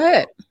can. No, go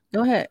ahead.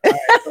 Right,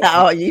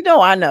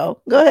 so, I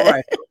know. Go ahead.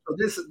 Right. So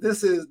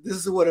this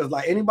is what it was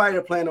like. Anybody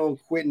that plan on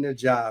quitting their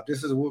job,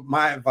 this is what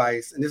my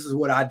advice, and this is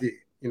what I did.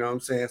 You know what I'm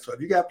saying? So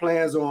if you got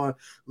plans on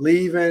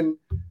leaving,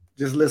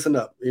 just listen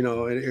up.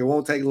 It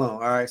won't take long.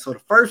 All right. So the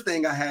first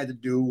thing I had to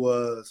do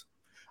was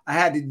I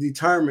had to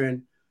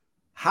determine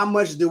how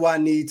much do I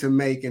need to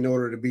make in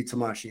order to be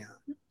Tamashian.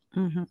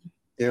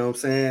 You know what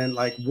I'm saying?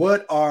 Like,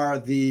 what are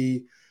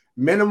the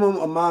minimum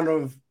amount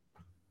of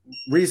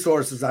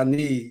resources I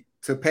need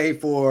to pay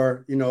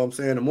for,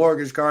 a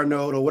mortgage, car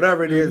note, or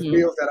whatever it is,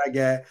 bills that I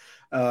got.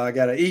 I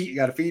got to eat,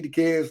 got to feed the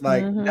kids.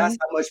 Like, that's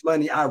how much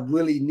money I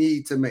really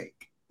need to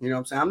make. You know what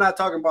I'm saying? I'm not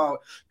talking about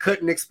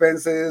cutting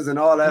expenses and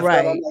all that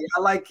stuff. I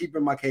like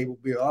keeping my cable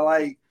bill. I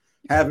like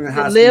having a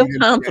house. Live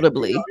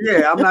comfortably.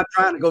 I'm not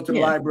trying to go to the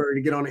library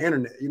to get on the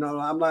internet.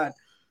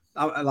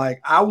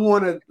 I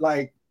want to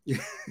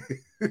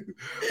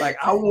like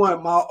I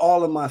want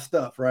all of my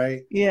stuff,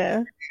 right?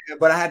 Yeah.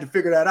 But I had to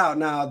figure that out.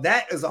 Now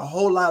that is a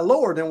whole lot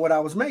lower than what I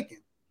was making.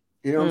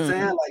 You know what I'm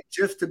saying? Like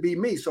just to be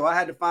me. So I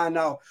had to find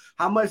out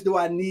how much do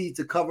I need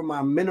to cover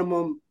my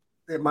minimum,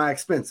 my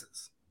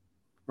expenses,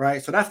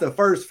 right? So that's the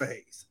first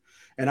phase.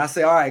 And I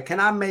say, all right, can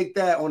I make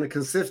that on a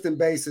consistent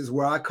basis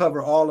where I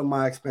cover all of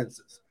my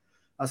expenses?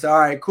 I say, all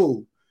right,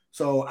 cool.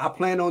 So I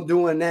plan on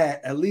doing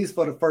that at least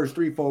for the first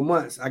 3-4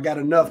 months. I got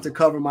enough to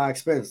cover my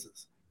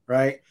expenses,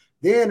 right?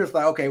 Then it's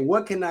like, okay,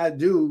 what can I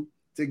do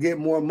to get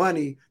more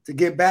money to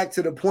get back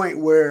to the point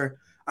where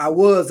I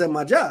was at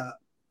my job?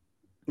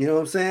 You know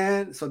what I'm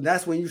saying? So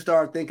that's when you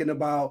start thinking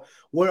about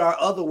what are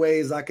other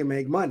ways I can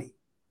make money.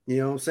 You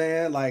know what I'm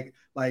saying? Like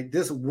like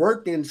this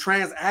working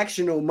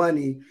transactional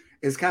money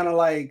is kind of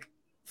like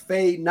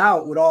fading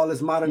out with all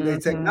this modern day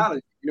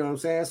technology. You know what I'm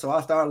saying? So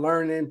I started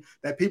learning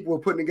that people were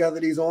putting together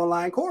these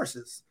online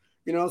courses.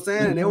 You know what I'm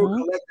saying? And they were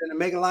collecting and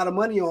making a lot of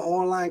money on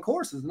online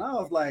courses. And I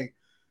was like,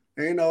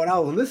 you know, and I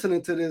was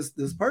listening to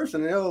this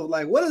person, and it was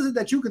like, what is it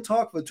that you can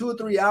talk for 2 or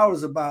 3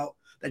 hours about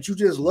that you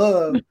just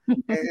love,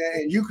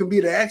 and you can be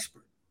the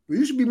expert? Well,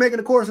 you should be making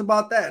a course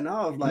about that. And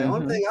I was like,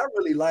 only thing I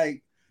really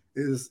like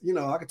is, you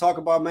know, I could talk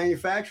about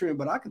manufacturing,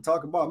 but I can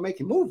talk about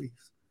making movies.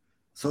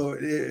 So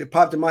it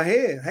popped in my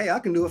head, hey, I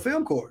can do a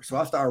film course. So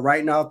I started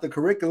writing out the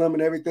curriculum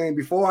and everything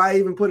before I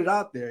even put it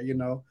out there, you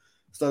know.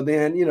 So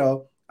then, you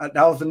know, that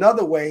was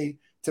another way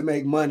to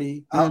make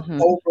money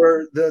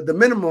over the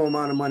minimum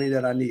amount of money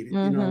that I needed,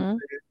 you know.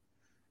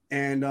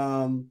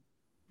 And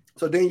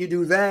so then you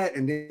do that,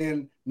 and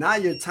then now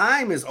your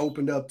time is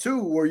opened up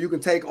too, where you can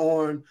take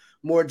on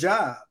more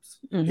jobs,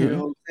 you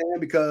know what I'm saying?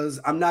 Because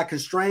I'm not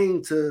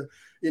constrained to,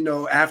 you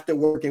know, after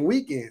working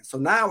weekends. So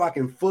now I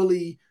can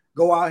fully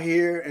go out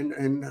here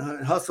and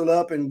hustle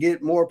up and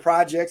get more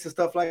projects and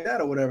stuff like that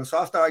or whatever. So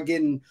I started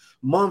getting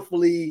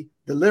monthly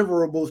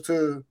deliverables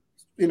to,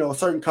 you know,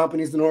 certain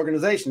companies and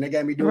organizations. They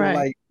got me doing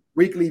like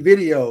weekly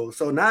videos.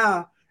 So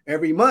now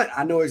every month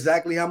I know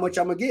exactly how much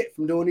I'm gonna get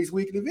from doing these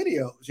weekly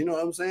videos. You know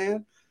what I'm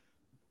saying?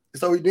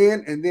 So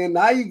then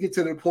now you get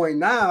to the point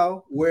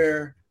now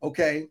where,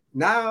 okay,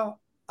 now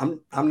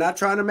I'm not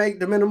trying to make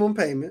the minimum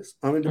payments.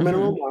 I mean the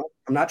minimum amount.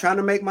 I'm not trying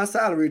to make my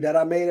salary that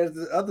I made at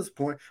the other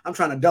point. I'm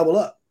trying to double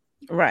up.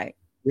 Right.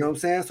 You know what I'm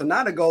saying? So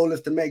now the goal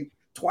is to make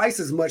twice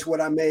as much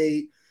what I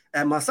made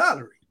at my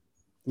salary.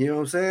 You know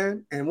what I'm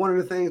saying? And one of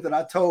the things that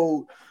I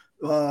told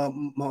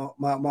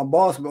my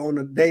boss on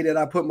the day that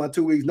I put my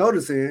 2 weeks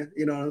notice in,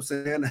 you know what I'm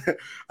saying?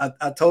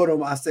 I told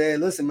him, I said,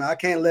 listen, man, I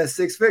can't let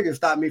 6 figures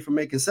stop me from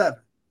making 7.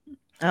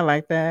 I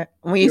like that.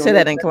 When you said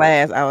that in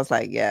class, I was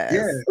like, yes.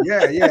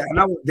 Yeah. And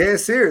I was dead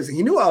serious.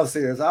 He knew I was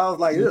serious. I was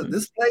like,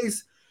 this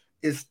place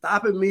is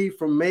stopping me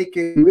from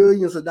making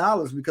millions of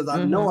dollars because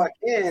I know I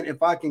can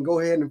if I can go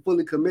ahead and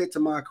fully commit to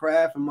my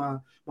craft and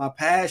my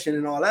passion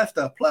and all that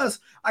stuff. Plus,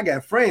 I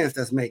got friends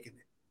that's making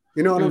it.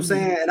 You know what I'm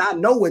saying? And I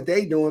know what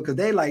they doing because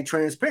they like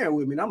transparent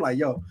with me. And I'm like,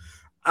 yo,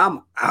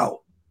 I'm out.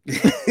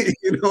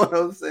 You know what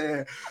I'm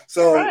saying?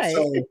 So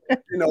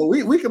you know,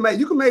 we can make,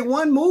 you can make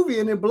one movie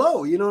and it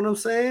blow. You know what I'm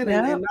saying?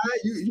 And now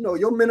you know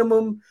your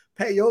minimum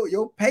pay,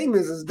 your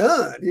payments is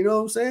done. You know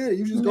what I'm saying?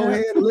 You just go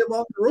ahead and live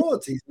off the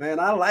royalties, man.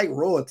 I like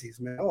royalties,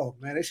 man. Oh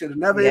man, they should have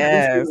never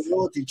introduced the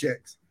royalty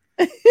checks.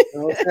 You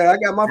know what I'm saying? I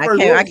got my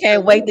first. I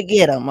can't wait to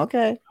get them.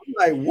 Okay. I'm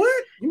like,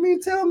 what? You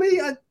mean tell me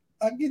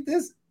I get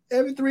this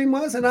every 3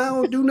 months and I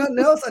don't do nothing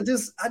else?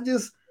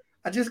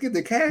 I just get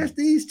to cash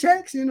these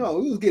checks. You know,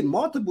 we was getting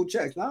multiple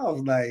checks. And I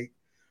was like,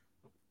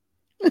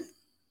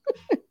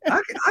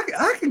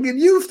 I can get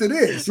used to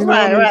this. You know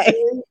what I'm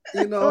saying?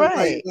 You know,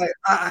 like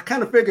I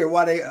kind of figured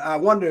I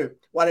wonder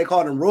why they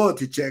call them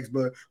royalty checks.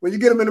 But when you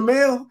get them in the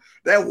mail,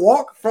 that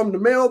walk from the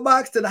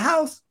mailbox to the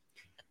house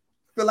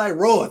feel like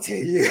royalty.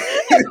 You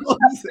know what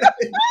I'm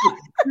saying?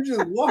 You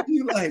just walk,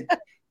 you like,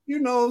 you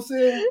know what I'm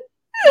saying?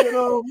 You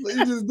know,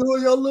 you just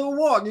doing your little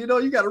walk. You know,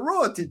 you got a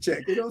royalty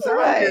check. You know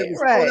what I'm saying?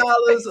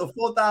 $4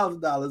 or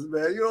 $4,000,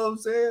 man. You know what I'm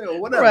saying? Or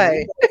whatever.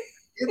 Right.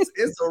 You know?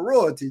 It's a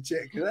royalty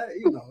check, you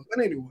know.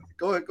 But anyway,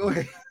 go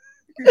ahead.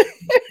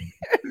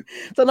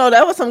 So no,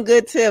 that was some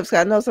good tips.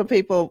 I know some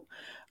people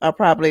are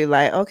probably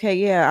like, okay,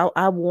 yeah,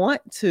 I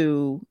want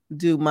to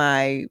do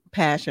my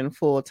passion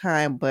full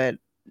time, but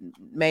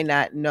may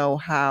not know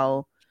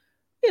how,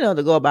 you know,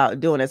 to go about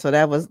doing it. So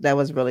that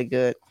was really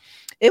good.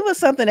 It was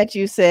something that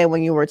you said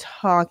when you were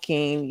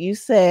talking. You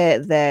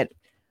said that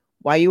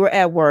while you were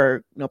at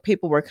work, you know,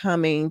 people were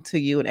coming to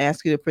you and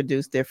ask you to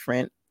produce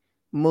different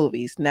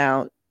movies.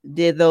 Now,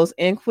 did those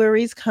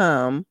inquiries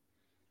come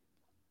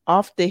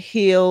off the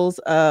heels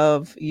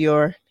of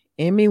your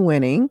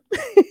Emmy-winning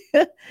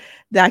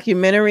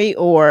documentary,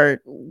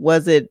 or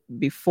was it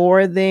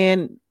before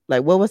then?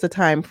 Like, what was the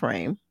time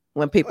frame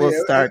when people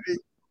start?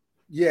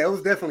 It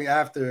was definitely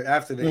after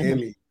the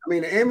Emmy. I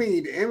mean,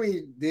 the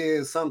Emmy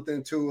did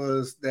something to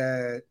us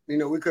that, you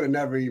know, we could have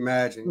never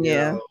imagined. You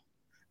know?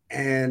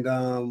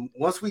 And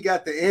once we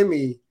got the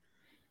Emmy,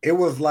 it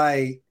was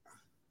like,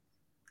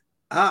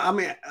 I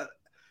mean,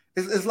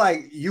 it's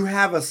like you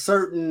have a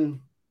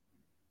certain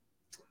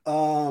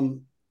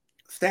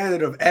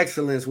standard of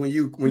excellence when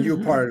you're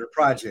part of the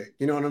project.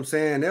 You know what I'm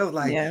saying? It was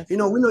like, you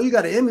know, we know you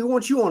got an Emmy, we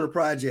want you on the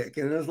project.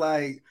 And it's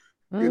like,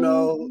 you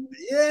know,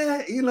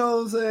 you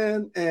know what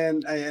I'm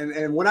saying?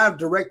 And when I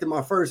directed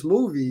my first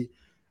movie,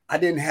 I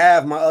didn't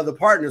have my other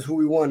partners who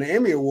we won the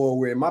Emmy Award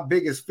with. My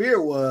biggest fear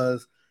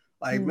was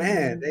like,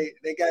 man,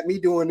 they got me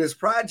doing this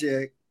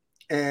project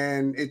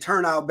and it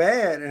turned out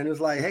bad. And it's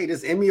like, hey,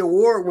 this Emmy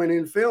Award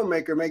winning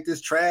filmmaker make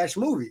this trash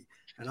movie.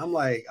 And I'm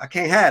like, I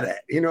can't have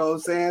that. You know what I'm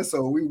saying?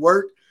 So we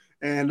worked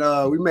and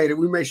we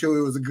made sure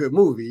it was a good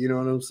movie. You know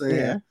what I'm saying?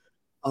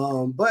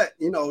 Yeah. But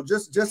you know,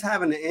 just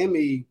having the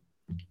Emmy,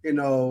 you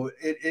know,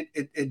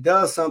 it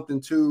does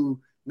something to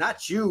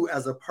not you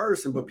as a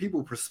person, but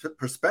people's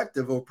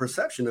perspective or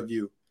perception of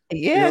you.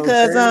 Yeah, what I'm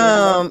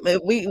because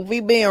saying? if we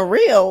being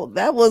real,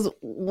 that was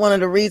one of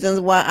the reasons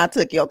why I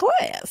took your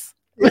class.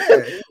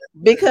 Yeah.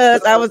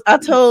 Because So I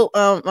told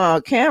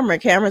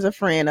Cameron's a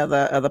friend of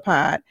the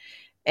pod,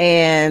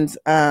 and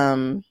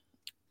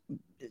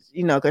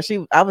because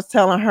I was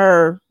telling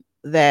her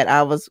that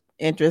I was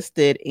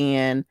interested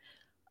in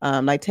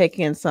like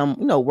taking some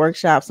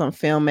workshops, some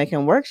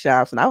filmmaking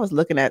workshops, and I was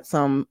looking at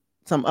some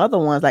other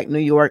ones like New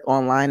York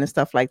Online and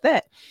stuff like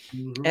that.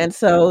 mhm. And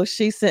so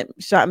she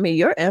shot me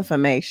your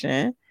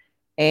information,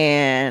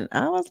 and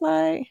I was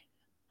like,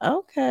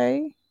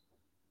 okay,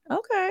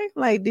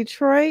 like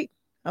Detroit.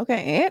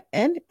 Okay,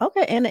 and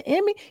okay, and the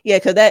Emmy, yeah,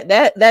 because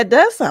that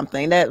does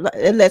something that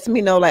it lets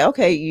me know, like,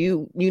 okay,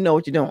 you know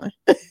what you're doing,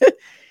 you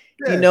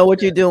Yeah, know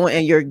what you're doing,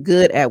 and you're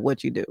good at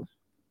what you do. yeah,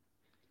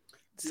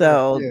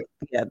 So yeah.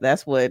 yeah,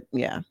 that's what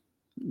did Yeah,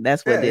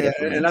 it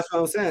for and me. that's what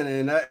I'm saying,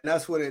 and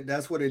that's what it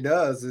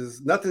does.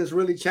 Is nothing's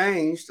really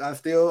changed. I'm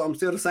still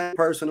the same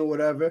person or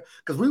whatever.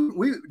 Because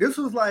we this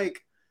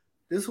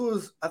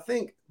was I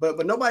think,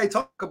 but nobody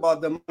talk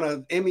about the amount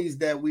of Emmys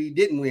that we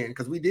didn't win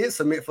because we did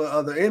submit for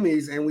other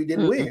Emmys and we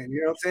didn't Mm-hmm. win. You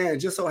know what I'm saying? It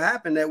just so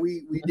happened that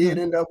we Mm-hmm. did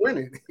end up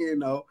winning.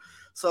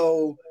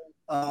 So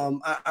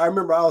I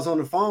remember I was on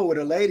the phone with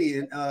a lady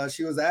and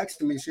she was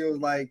asking me. She was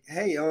like,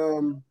 "Hey,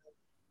 how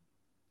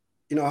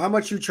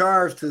much you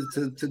charge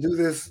to do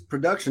this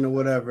production or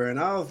whatever?" And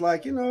I was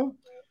like,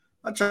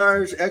 I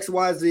charge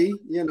XYZ,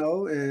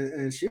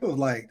 and she was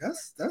like,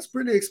 that's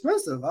pretty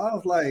expensive. I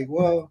was like,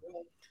 well,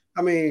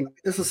 I mean,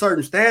 it's a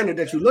certain standard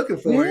that you're looking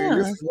for, and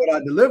this Yeah. is what I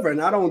deliver,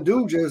 and I don't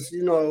do just,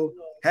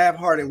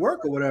 half-hearted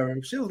work or whatever.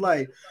 And she was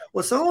like,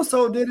 well, so and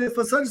so did it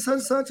for such and such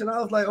and such, and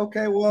I was like,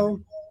 okay, well,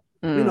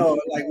 Mm.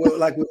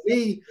 like with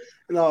me,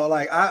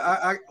 like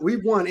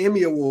we've won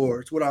Emmy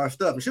awards with our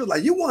stuff, and she was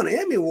like, you won an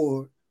Emmy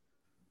award.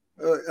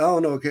 I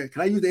don't know. Can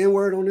I use the N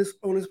word on this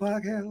Go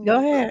podcast?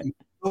 ahead.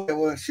 Okay,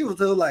 well, she was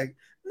still like,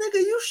 nigga,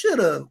 you should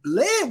have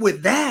led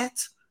with that.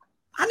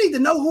 I need to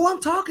know who I'm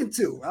talking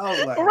to. I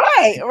was like,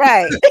 Right.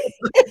 Right.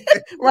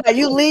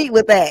 You lead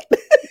with that.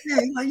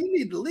 yeah, like you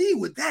need to lead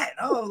with that.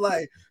 I was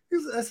like,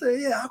 I said,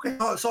 yeah, okay.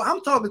 So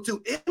I'm talking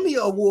to Emmy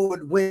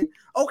Award win.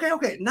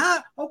 Okay,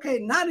 now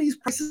these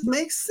prices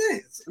make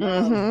sense. And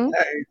I was Mm-hmm.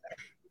 like,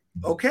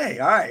 okay,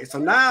 all right. So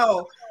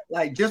now,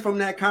 like just from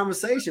that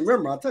conversation,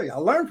 remember, I'll tell you, I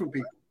learned from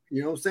people.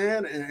 You know what I'm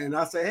saying? And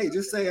I say, hey,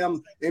 just say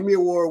I'm Emmy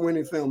Award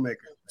winning filmmaker,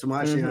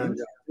 Tamashi Mm-hmm.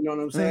 Anjo. You know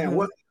what I'm saying?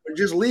 Mm-hmm.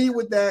 Just lead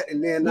with that,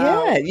 and then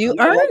now Yeah, you when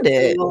I walk earned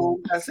into the it.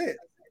 room, that's it.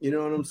 You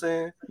know what I'm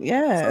saying?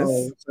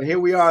 Yes. So here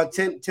we are,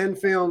 10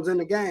 films in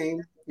the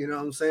game. You know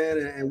what I'm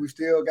saying? And we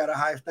still got a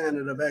high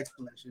standard of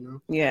excellence.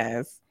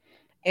 Yes.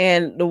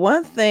 And the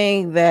one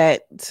thing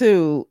that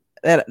too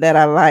that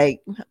I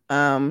like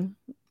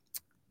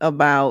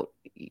about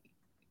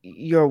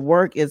your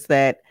work is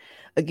that,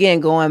 again,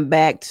 going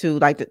back to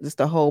like just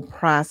the whole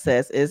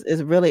process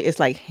is really, it's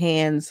like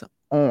hands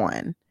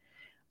on.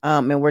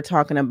 And we're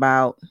talking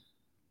about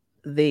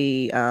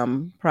the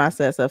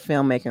process of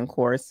filmmaking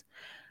course.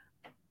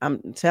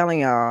 I'm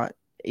telling y'all,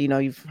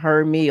 you've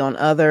heard me on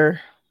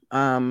other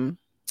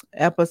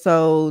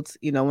episodes,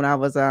 when I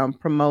was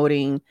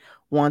promoting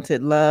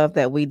Wanted Love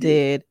that we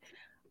did.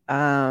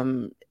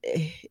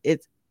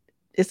 It's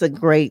a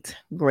great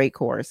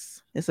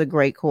course. It's a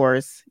great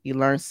course. You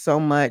learn so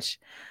much.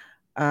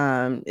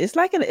 It's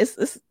like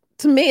it's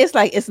to me, it's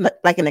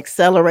like an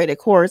accelerated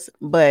course,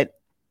 but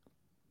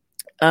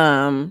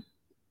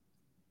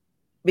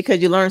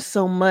because you learn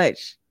so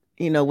much,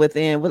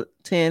 within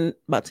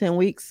about 10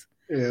 weeks.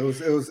 Yeah, it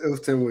was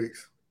 10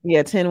 weeks.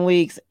 Yeah, 10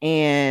 weeks.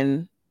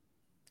 And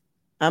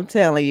I'm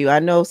telling you, I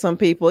know some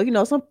people,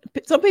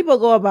 some people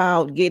go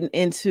about getting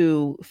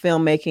into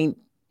filmmaking.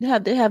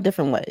 They have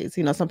different ways.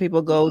 Some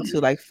people go to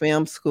like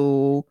film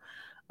school.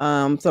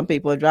 Some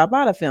people drop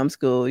out of film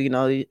school.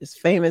 It's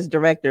famous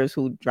directors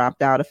who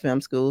dropped out of film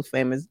school,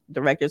 famous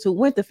directors who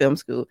went to film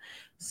school.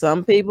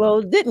 Some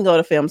people didn't go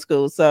to film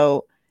school.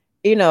 So,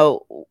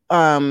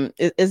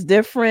 it's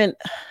different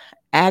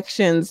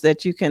actions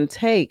that you can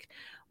take.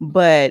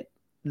 But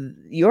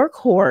your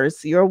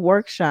course, your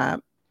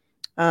workshop,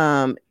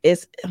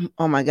 it's,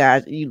 oh my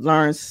gosh, you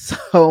learn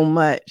so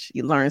much.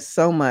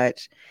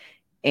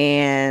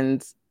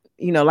 And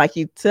like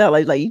you tell,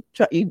 like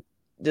you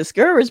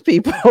discourage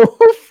people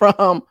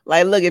from,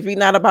 like, look, if you're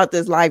not about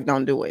this life,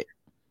 don't do it.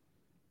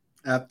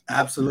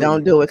 Absolutely.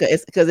 Don't do it,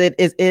 because it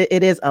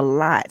is a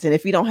lot. And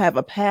if you don't have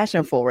a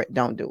passion for it,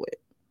 don't do it.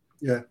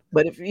 Yeah.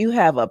 But if you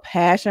have a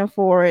passion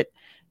for it,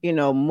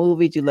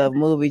 movies, you love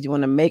movies, you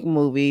want to make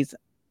movies,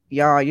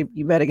 y'all, you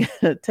better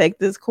take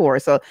this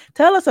course. So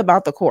tell us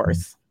about the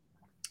course.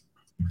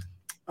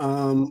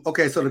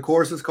 Okay, so the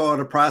course is called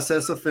The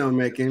Process of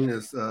Filmmaking.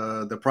 It's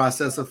the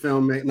process of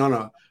filmmaking.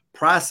 No,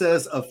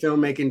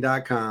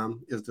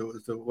 processoffilmmaking.com is the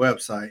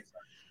website.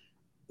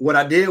 What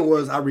I did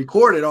was I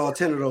recorded all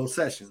 10 of those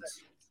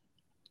sessions,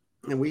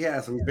 and we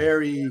had some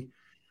very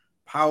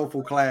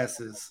powerful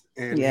classes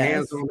and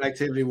hands-on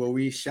activity where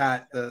we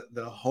shot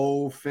the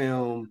whole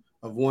film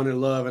of Wanted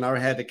Love, and I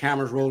had the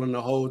cameras rolling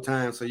the whole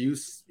time, so you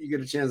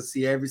get a chance to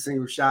see every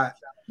single shot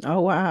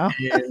Oh wow.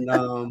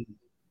 And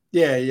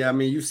yeah. I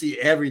mean, you see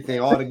everything,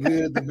 all the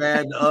good, the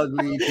bad, the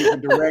ugly, people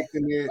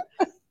directing it.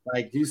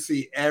 Like you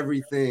see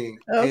everything.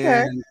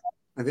 Okay.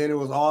 And then it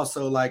was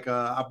also like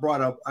I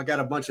got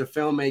a bunch of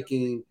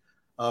filmmaking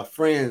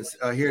friends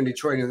here in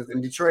Detroit,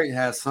 and Detroit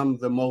has some of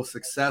the most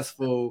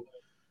successful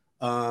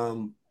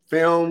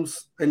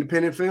films,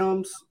 independent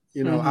films,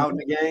 out in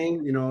the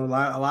game. A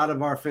lot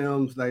of our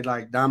films, they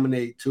like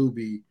dominate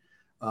Tubi.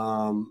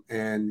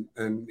 And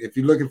if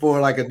you're looking for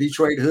like a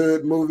Detroit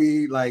hood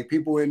movie, like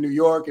people in New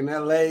York and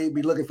LA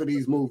be looking for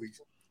these movies,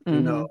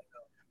 you know.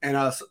 And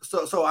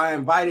so I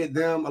invited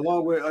them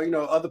along with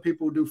other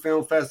people who do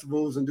film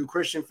festivals and do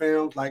Christian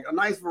films, like a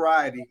nice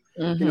variety.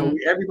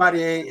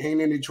 Everybody ain't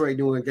in Detroit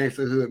doing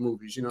gangster hood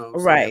movies, you know what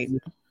I'm Right.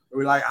 saying?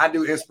 We're like, I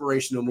do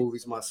inspirational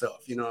movies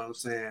myself, you know what I'm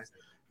saying?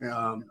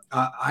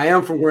 I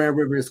am from Grand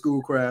River in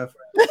Schoolcraft,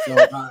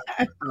 so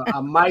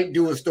I might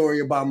do a story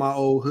about my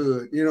old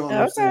hood, you know what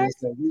I'm Okay. saying?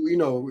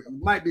 So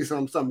might be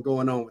something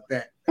going on with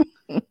that.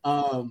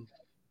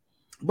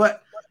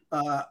 But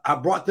I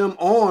brought them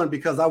on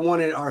because I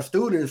wanted our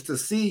students to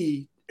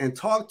see and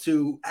talk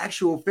to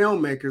actual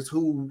filmmakers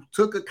who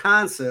took a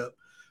concept,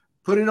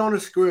 put it on a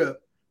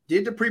script,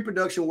 did the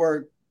pre-production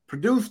work,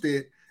 produced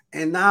it,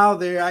 and now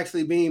they're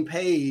actually being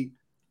paid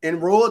in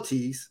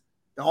royalties.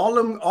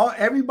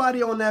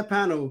 Everybody on that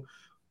panel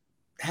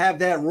have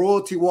that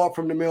royalty walk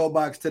from the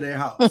mailbox to their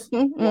house.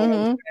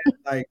 And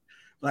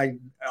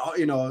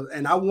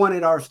I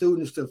wanted our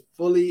students to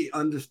fully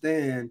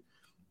understand,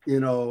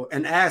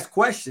 and ask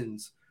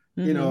questions.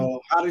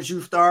 How did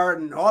you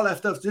start and all that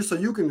stuff, just so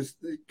you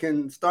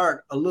can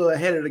start a little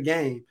ahead of the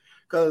game.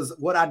 Because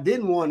what I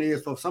didn't want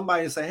is for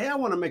somebody to say, hey, I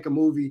want to make a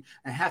movie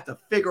and have to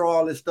figure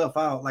all this stuff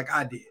out like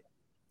I did.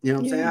 You know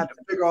what I'm saying? I had to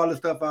figure all this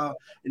stuff out.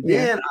 And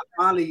then I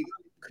finally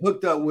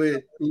hooked up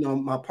with,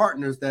 my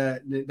partners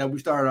that we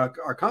started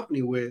our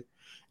company with.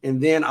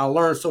 And then I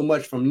learned so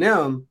much from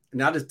them.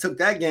 And I just took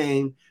that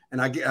game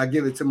and I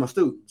give it to my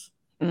students.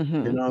 You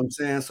know what I'm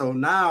saying? So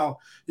now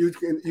you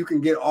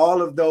can get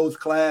all of those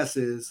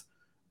classes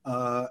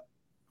for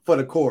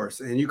the course,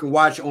 and you can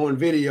watch on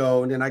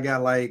video. And then I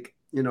got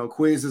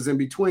quizzes in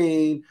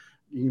between.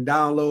 You can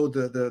download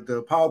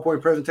the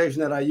PowerPoint presentation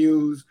that I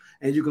use,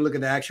 and you can look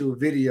at the actual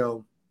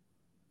video,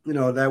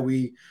 that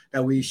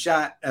we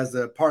shot as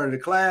a part of the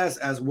class,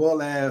 as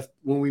well as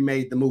when we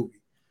made the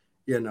movie.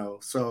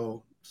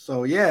 So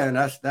yeah, and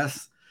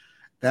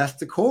that's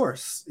the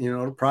course.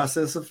 The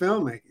process of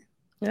filmmaking.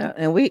 Yeah,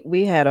 and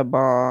we had a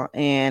ball,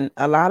 and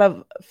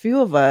few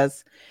of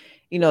us,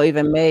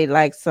 even made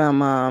like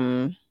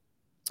some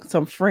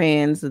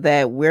friends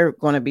that we're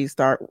going to be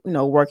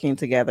working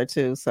together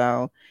too.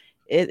 So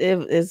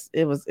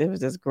it was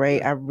just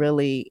great. I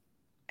really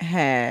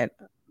had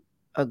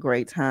a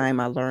great time.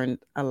 I learned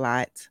a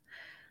lot.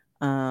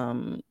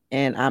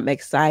 And I'm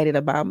excited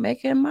about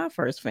making my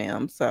first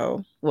film.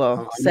 So,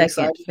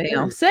 second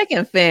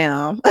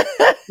film.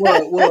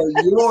 well,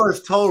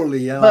 yours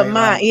totally. But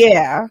right.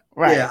 Yeah,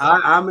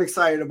 I'm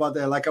excited about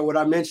that. Like what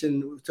I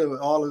mentioned to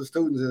all of the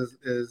students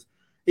is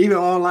even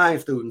online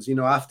students.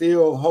 I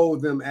still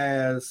hold them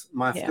as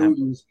my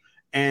students,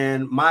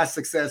 and my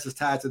success is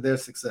tied to their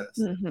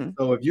success.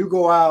 So if you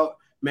go out,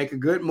 make a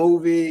good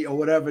movie or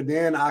whatever,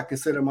 then I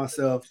consider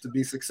myself to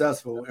be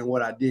successful in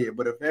what I did.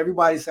 But if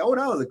everybody say, oh,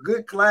 that was a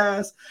good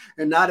class,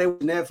 and now they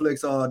watch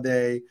Netflix all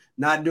day,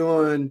 not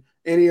doing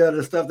any of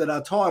the stuff that I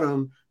taught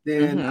them,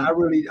 then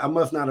I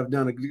must not have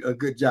done a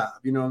good job.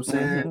 You know what I'm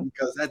saying?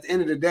 Because at the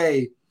end of the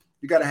day,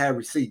 you got to have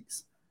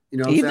receipts. You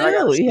know what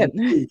I'm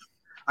saying?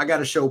 I got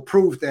to show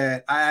proof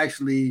that I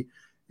actually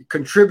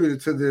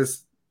contributed to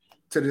this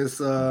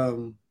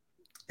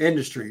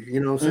industry. You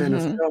know what I'm saying?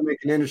 The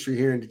filmmaking industry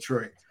here in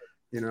Detroit.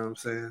 You know what I'm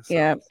saying? So.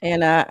 Yeah.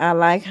 And I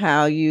like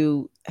how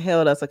you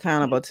held us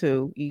accountable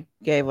too. You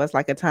gave us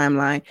like a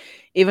timeline,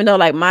 even though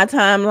like my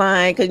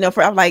timeline, because,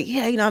 I'm like,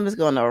 I'm just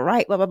going to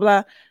write, blah, blah,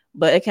 blah.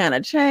 But it kind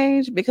of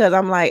changed because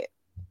I'm like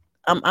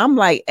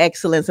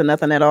excellence and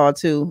nothing at all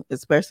too,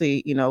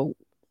 especially,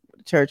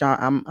 church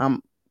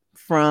I'm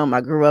from,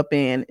 I grew up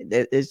in,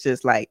 it's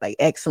just like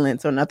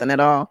excellence or nothing at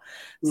all.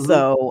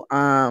 So,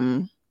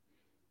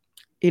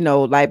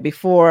 like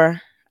before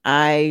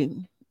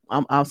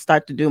I'll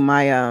start to do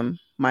my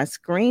my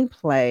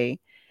screenplay,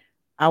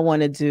 I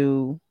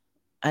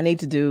need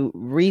to do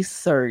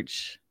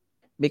research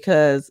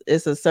because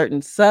it's a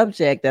certain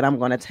subject that I'm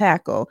going to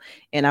tackle,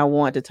 and I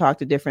want to talk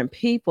to different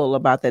people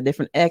about the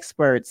different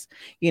experts,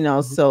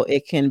 so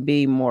it can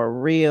be more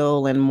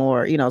real and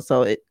more,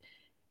 so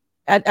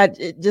I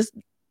just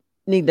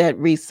need that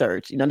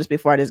research, just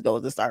before I just go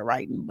to start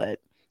writing. But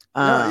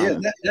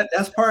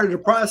that's part of the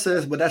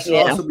process, but that should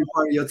also be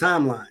part of your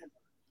timeline.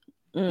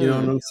 You know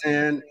what I'm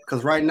saying?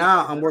 Because right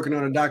now I'm working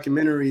on a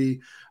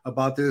documentary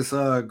about this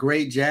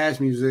great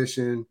jazz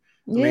musician.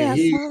 I mean,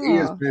 he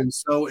has been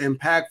so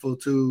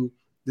impactful to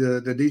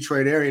the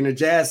Detroit area and the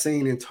jazz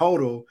scene in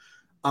total.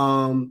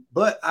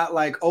 But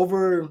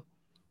over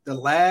the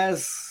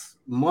last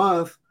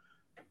month,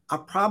 I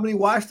probably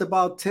watched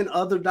about 10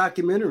 other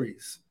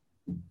documentaries.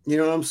 you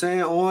know what I'm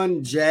saying,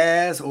 on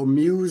jazz or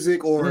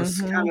music or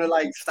kind of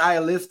like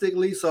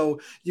stylistically. So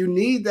you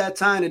need that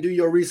time to do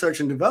your research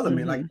and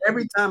development. Like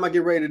every time I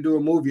get ready to do a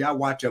movie, I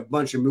watch a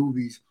bunch of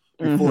movies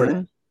before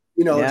that,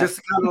 you know,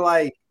 just kind of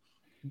like,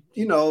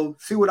 you know,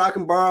 see what I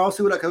can borrow,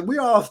 because we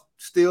all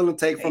steal and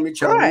take from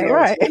each other. Right, you know,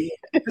 right.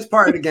 It's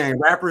part of the game.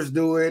 Rappers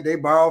do it. They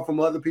borrow from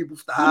other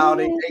people's style.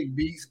 They take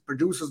beats.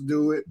 Producers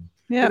do it.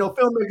 You know,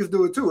 filmmakers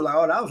do it too. Like,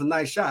 oh, that was a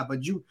nice shot,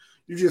 but you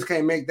just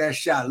can't make that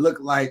shot look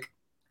like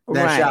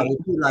that shot.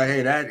 Like,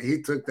 hey,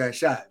 he took that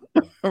shot.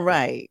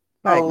 Right.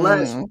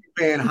 Unless you're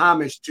paying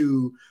homage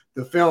to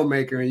the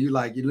filmmaker and you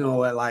like, you know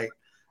what, like,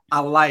 I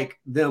like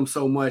them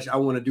so much, I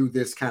want to do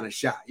this kind of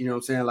shot. You know what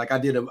I'm saying? Like I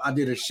did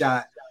a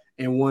shot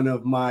in one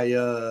of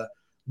my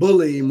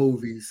bullying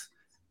movies,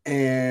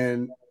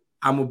 and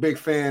I'm a big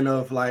fan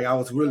of, like, I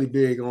was really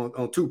big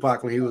on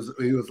Tupac when he was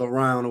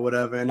around or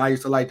whatever, and I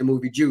used to like the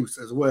movie Juice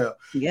as well.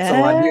 Yes.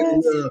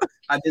 So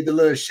I did the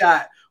little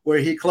shot where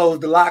he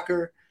closed the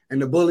locker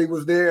and the bully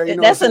was there. You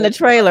know, that's in the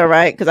trailer,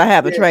 right? Because I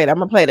have a trailer. I'm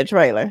gonna play the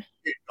trailer.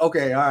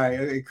 Okay, all right.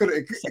 It could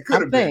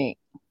have been.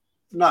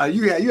 No,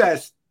 you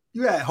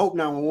had Hope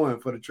 911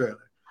 for the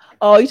trailer.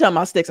 Oh, you talking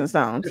about Sticks and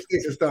Stones?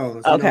 Sticks and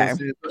Stones. Okay.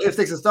 If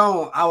Sticks and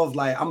Stones, I was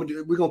like,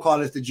 we're gonna call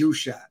this the Juice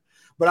shot.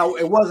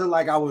 But it wasn't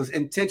like I was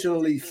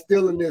intentionally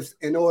stealing this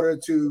in order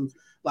to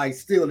like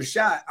steal the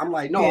shot. I'm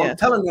like, no, I'm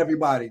telling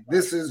everybody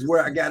this is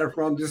where I got it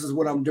from. This is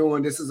what I'm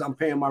doing. I'm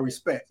paying my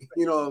respect.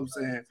 You know what I'm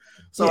saying?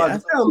 So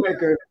as a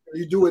filmmaker,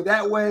 you do it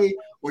that way,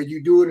 or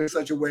you do it in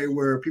such a way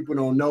where people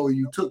don't know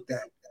you took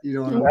that. You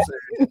know what I'm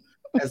saying?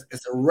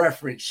 It's a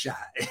reference shot.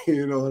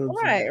 You know what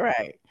I'm saying?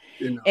 Right.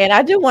 You know. And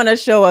I do want to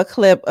show a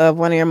clip of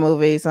one of your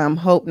movies,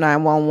 Hope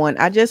 911.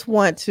 I just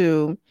want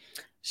to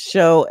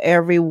show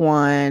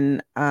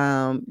everyone,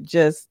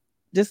 just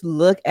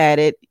look at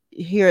it.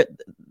 Here,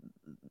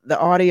 the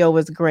audio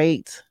is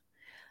great.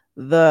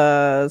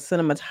 The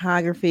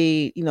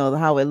cinematography, you know,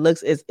 how it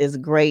looks is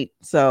great.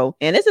 So,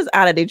 and this is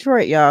out of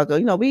Detroit, y'all.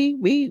 You know,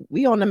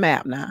 we on the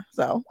map now.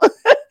 So,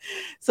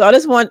 so I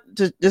just want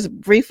to just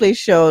briefly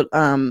show,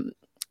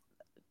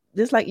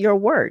 just like your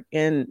work,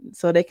 and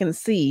so they can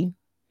see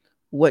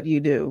what you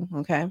do.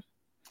 Okay.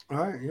 All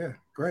right. Yeah.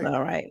 Great.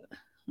 All right.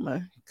 I'm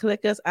gonna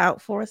click us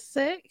out for a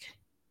sec.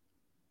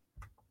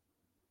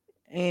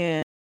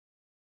 And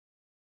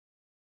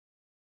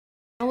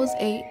I was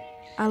 8.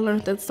 I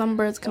learned that some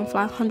birds can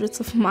fly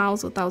hundreds of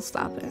miles without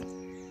stopping.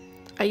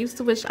 I used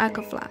to wish I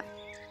could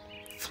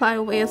fly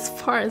away as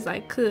far as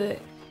I could.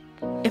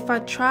 If I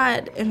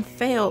tried and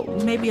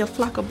failed, maybe a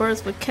flock of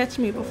birds would catch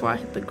me before I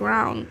hit the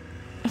ground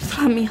and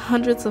fly me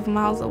hundreds of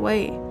miles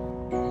away.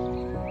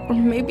 Or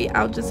maybe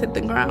I'll just hit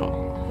the ground.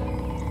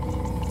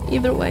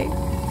 Either way,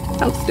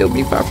 I'll still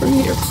be far from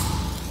here.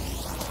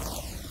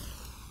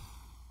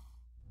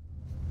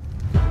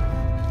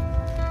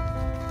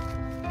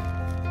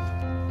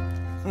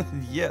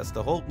 Yes,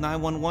 the Hope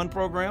 911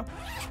 program.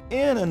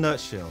 In a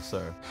nutshell,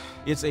 sir,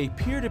 it's a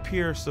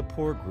peer-to-peer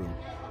support group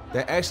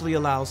that actually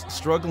allows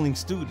struggling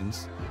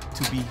students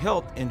to be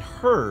helped and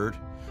heard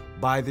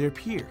by their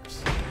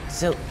peers.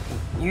 So,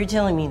 you're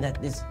telling me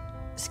that this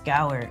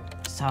Scour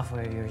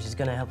software of yours is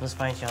gonna help us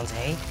find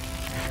Shantae?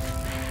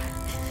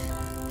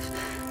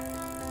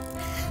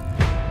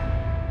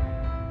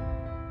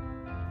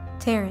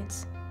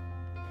 Terrence,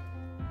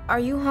 are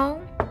you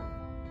home?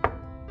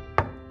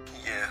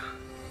 Yeah.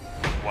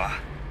 Why?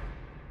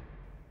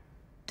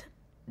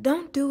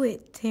 Don't do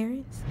it,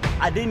 Terrence.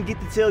 I didn't get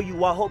to tell you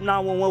why Hope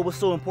 911 was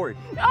so important.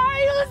 Are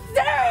you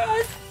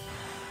serious?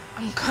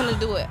 I'm gonna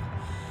do it.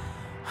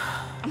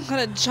 I'm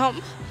gonna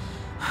jump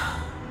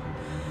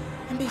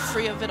and be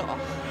free of it all.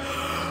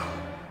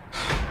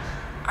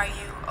 Are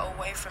you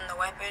away from the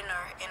weapon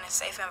or in a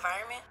safe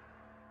environment?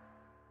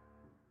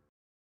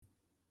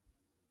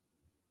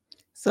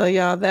 so,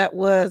 y'all, that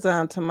was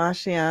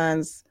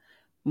Tamashian's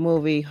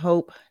movie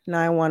Hope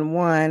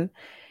 911,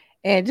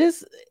 and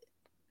just,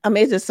 I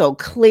mean, it's just so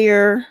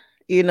clear.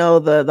 You know,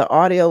 the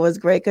audio was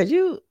great because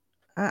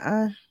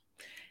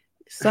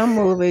some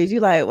movies you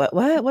like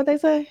what they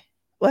say,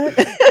 what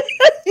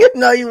you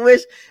know, you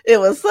wish it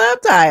was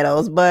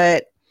subtitles,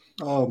 but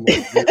oh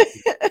my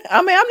goodness.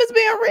 I mean, I'm just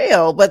being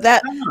real, but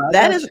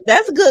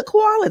that's good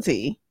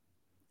quality.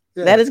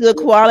 Yeah. That is good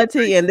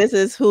quality, and this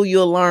is who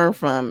you'll learn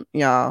from,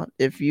 y'all,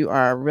 if you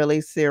are really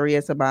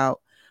serious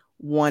about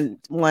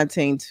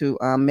wanting to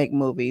make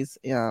movies.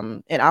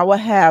 And I will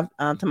have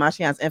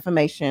Tamashian's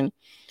information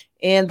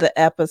in the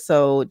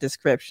episode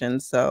description,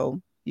 so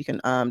you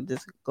can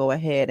just go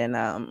ahead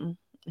and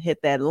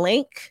hit that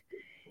link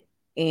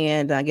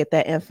and get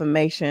that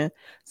information.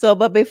 So,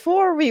 but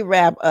before we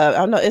wrap up,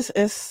 I know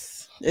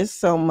it's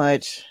so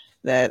much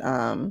that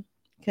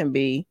can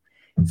be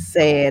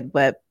said,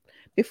 but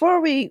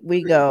before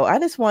we go, I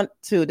just want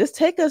to just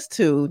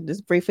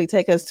briefly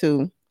take us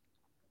to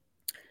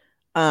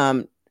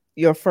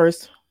your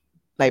first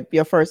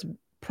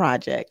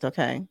project,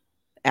 okay,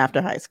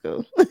 after high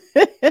school.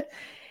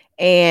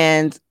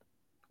 And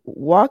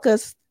walk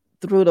us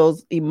through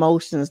those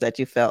emotions that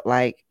you felt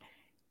like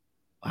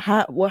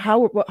how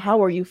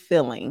were you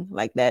feeling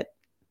like that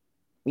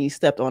when you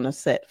stepped on a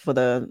set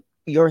for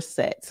your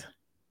set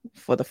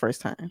for the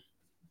first time?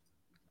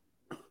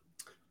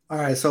 All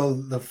right, so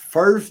the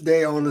first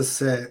day on the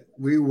set,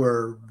 we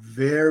were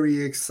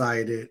very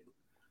excited.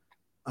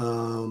 I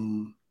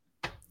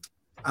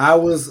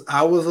was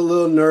a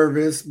little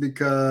nervous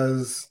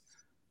because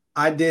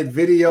I did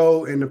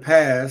video in the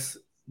past,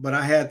 but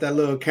I had that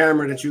little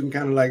camera that you can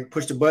kind of like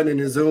push the button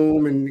and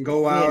zoom and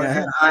go out. Yeah.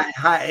 It had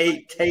high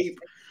 8 tape,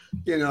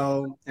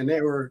 and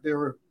they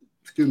were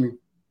excuse me,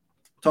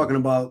 talking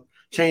about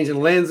changing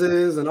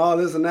lenses and all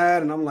this and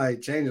that, and I'm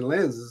like, changing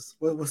lenses?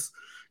 What was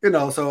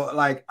so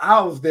like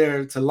I was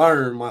there to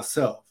learn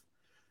myself,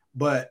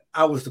 but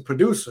I was the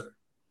producer.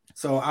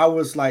 So I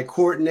was like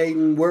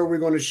coordinating where we're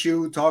going to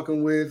shoot,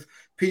 talking with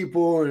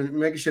people and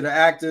making sure the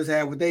actors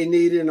had what they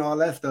needed and all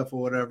that stuff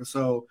or whatever.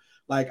 So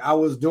like I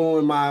was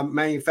doing my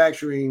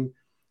manufacturing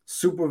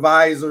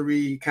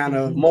supervisory kind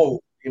of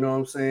mode, you know what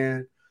I'm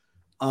saying?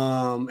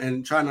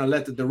 And trying to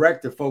let the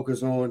director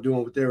focus on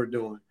doing what they were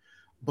doing.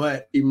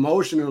 But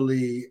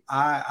emotionally,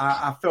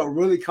 I felt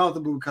really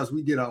comfortable because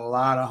we did a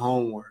lot of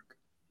homework.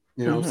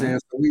 You know what I'm saying?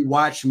 So we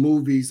watched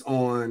movies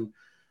on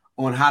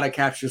how to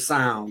capture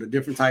sound, the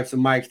different types of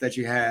mics that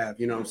you have,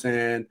 you know what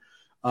I'm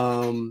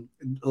saying?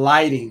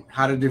 Lighting,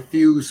 how to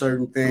diffuse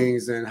certain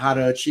things and how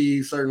to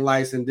achieve certain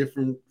lights in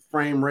different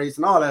frame rates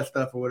and all that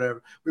stuff or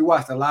whatever. We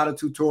watched a lot of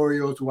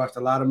tutorials, we watched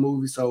a lot of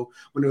movies. So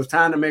when it was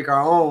time to make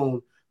our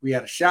own, we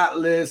had a shot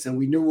list and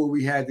we knew what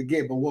we had to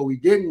get. But what we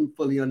didn't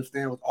fully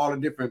understand was all the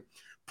different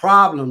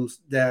problems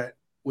that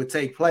would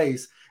take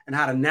place and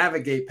how to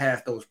navigate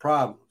past those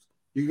problems.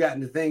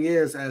 The thing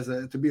is,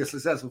 to be a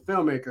successful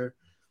filmmaker,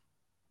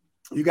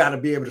 you got to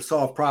be able to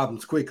solve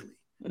problems quickly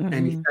and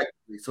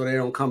effectively so they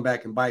don't come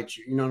back and bite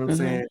you. You know what I'm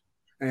saying?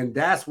 And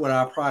that's what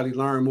I probably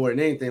learned more than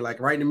anything.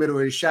 Like right in the middle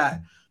of the shot,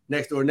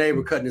 next door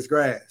neighbor cutting his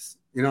grass.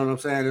 You know what I'm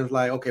saying? It was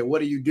like, okay,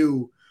 what do you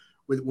do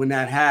when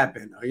that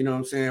happened? Or, you know what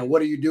I'm saying? What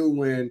do you do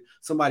when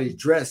somebody's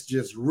dress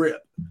just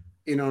ripped?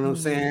 You know what I'm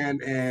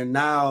saying? And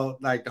now,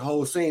 like the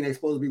whole scene, they're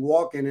supposed to be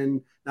walking,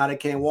 and now they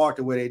can't walk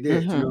the way they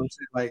did. You know what I'm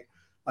saying?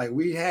 Like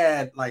we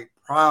had like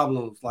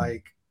problems,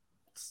 like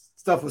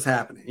stuff was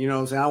happening. You know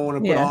what I'm saying? I don't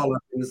want to put all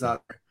of this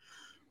out there,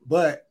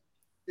 but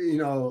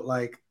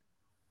like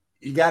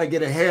you got to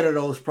get ahead of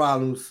those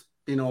problems.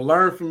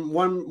 Learn from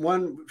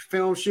one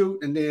film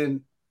shoot, and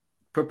then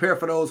prepare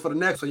for those for the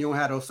next one. You don't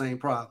have those same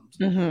problems.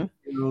 You know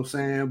what I'm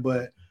saying?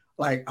 But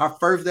like our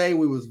first day,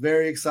 we was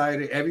very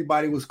excited.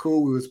 Everybody was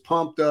cool. We was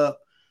pumped up,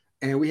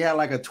 and we had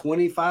like a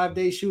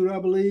 25-day shoot, I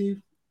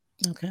believe.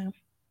 Okay.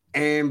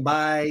 And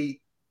by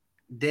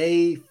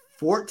day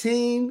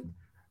 14,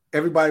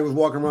 everybody was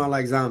walking around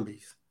like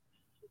zombies.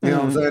 You know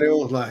what I'm saying? It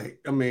was like,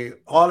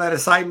 all that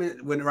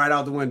excitement went right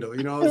out the window.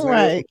 You know what I'm saying?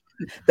 Right.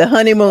 The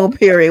honeymoon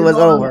period was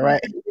over,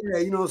 right? Yeah,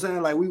 you know what I'm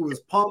saying? Like we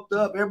was pumped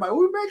up. Everybody,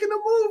 we're making a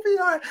movie.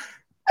 All right.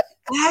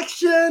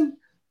 Action.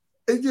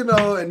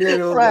 And then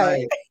it was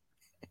like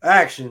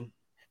action.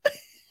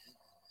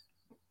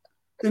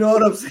 You know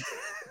what I'm saying?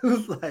 It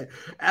was like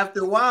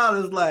after a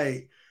while, it's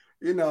like,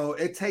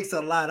 it takes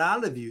a lot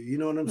out of you. You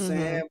know what I'm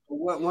saying?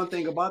 But one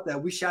thing about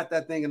that, we shot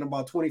that thing in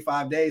about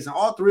 25 days, and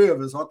all three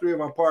of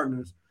our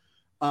partners,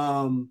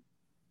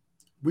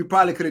 we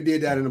probably could have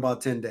did that in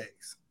about 10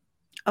 days.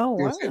 Oh,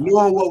 wow.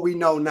 Knowing what we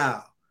know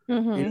now.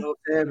 You know what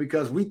I'm saying?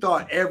 Because we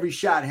thought every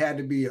shot had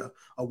to be a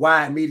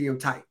wide, medium,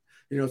 tight.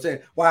 You know what I'm saying?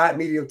 Wide,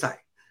 medium, tight.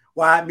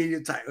 Wide,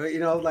 medium, tight. We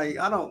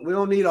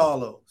don't need all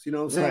those. You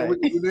know what I'm saying? We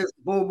can do this,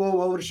 boom, boom,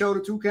 over the shoulder,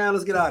 2 count,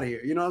 let's get out of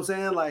here. You know what I'm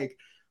saying?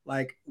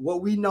 Like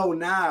what we know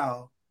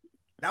now,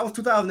 that was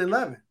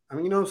 2011.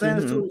 You know what I'm saying?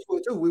 It's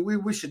 2022.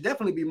 We should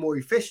definitely be more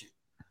efficient.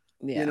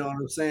 Yeah. You know what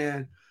I'm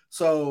saying?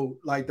 So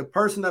like the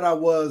person that I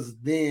was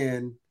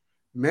then,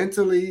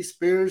 mentally,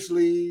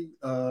 spiritually,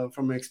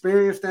 from an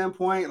experience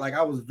standpoint, like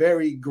I was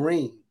very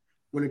green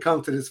when it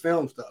comes to this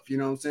film stuff. You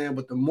know what I'm saying?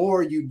 But the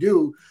more you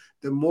do,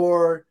 the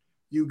more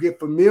you get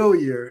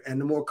familiar and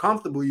the more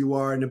comfortable you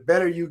are and the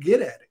better you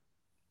get at it.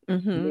 You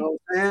know what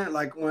I'm saying?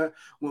 Like when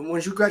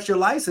once you got your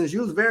license,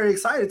 you was very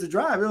excited to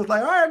drive. It was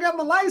like, all right, I got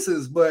my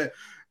license, but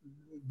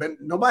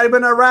nobody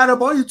better ride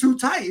up on you too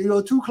tight,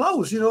 too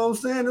close. You know what I'm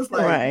saying? It's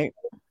like,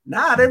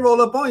 nah, they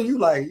roll up on you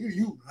like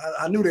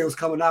I knew they was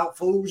coming out,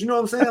 fools. You know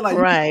what I'm saying? Like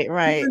right.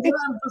 You've been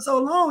driving for so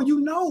long,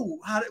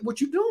 what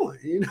you're doing.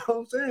 You know what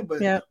I'm saying? But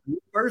when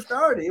you first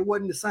started, it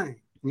wasn't the same.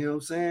 You know what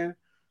I'm saying?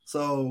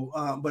 So,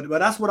 but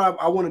that's what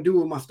I want to do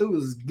with my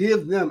students is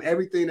give them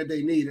everything that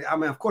they need.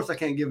 Of course, I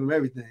can't give them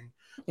everything,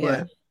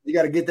 but you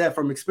got to get that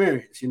from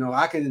experience.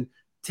 I can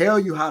tell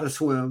you how to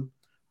swim,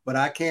 but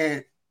I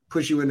can't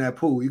push you in that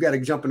pool. You got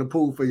to jump in the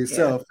pool for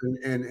yourself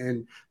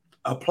and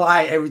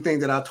apply everything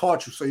that I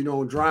taught you so you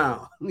don't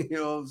drown. You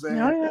know what I'm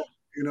saying?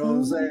 You know what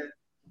I'm saying?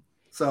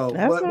 So,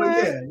 but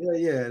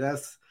yeah,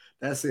 that's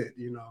it.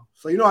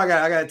 So I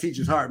got a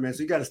teacher's heart, man.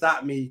 So you got to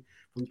stop me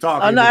from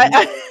talking.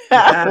 Oh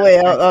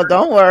no,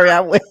 don't worry, I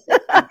will.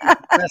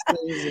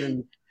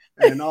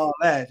 and all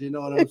that. You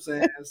know what I'm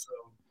saying? So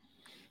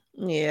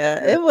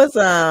yeah, it was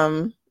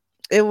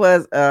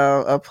was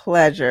a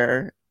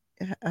pleasure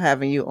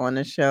having you on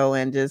the show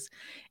and just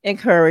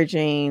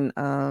encouraging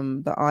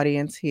the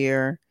audience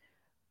here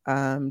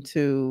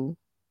to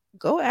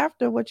go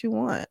after what you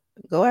want,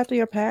 go after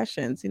your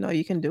passions.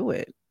 You can do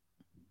it.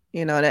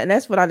 And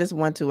that's what I just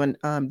want to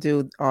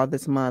do all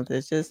this month,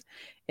 is just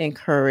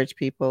encourage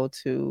people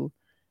to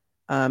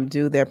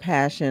do their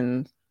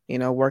passions,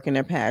 work in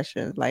their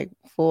passions like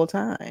full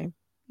time.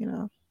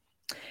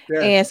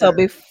 And so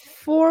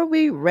before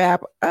we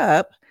wrap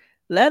up,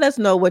 let us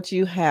know what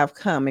you have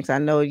coming. I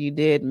know you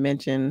did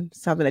mention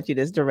something that you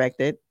just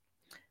directed,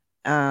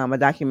 a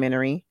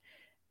documentary,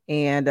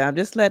 and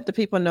just let the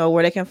people know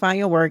where they can find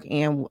your work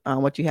and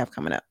what you have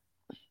coming up.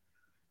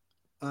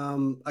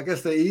 I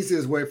guess the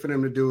easiest way for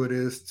them to do it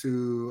is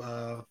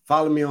to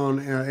follow me on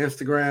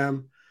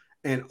Instagram,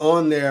 and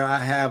on there I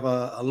have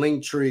a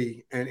link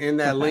tree, and in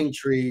that link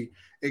tree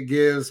it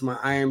gives my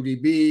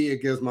IMDb,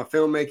 it gives my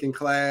filmmaking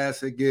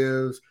class, it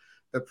gives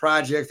the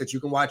projects that you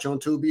can watch on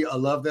Tubi, A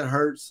Love That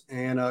Hurts,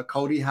 and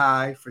Cody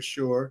High for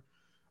sure.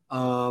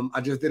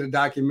 I just did a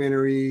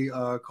documentary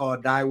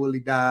called Die Willie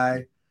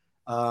Die.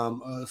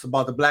 It's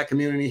about the Black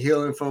community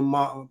healing from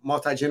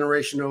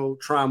multi-generational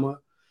trauma,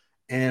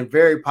 and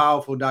very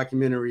powerful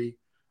documentary.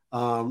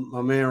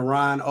 My man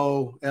Ron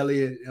O.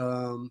 Elliott,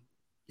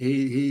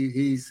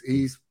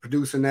 he's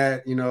producing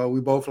that. We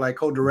both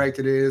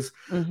co-directed it.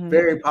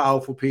 Very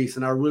powerful piece,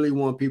 and I really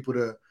want people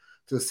to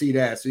see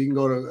that. So you can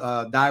go to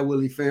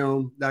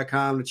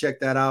diewilliefilm.com to check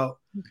that out.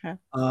 Okay.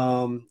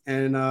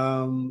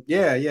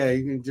 Yeah,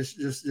 you can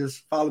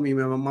just follow me,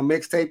 man. My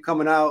mixtape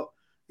coming out.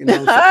 Okay.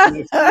 I'm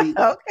just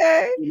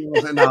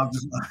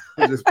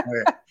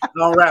playing. I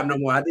don't rap no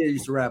more. I did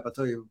used to rap. I'll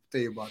tell you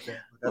about that.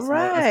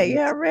 Right.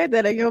 I read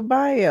that in your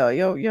bio,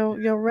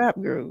 your rap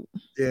group.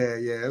 Yeah,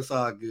 it's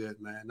all good,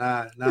 man.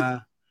 Nah,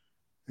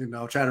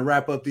 trying to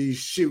wrap up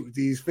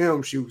these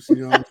film shoots, what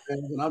I'm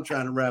saying? And I'm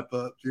trying to wrap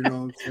up, what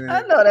I'm saying?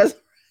 I know that's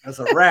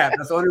a rap.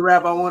 That's the only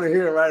rap I want to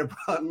hear right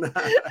about now.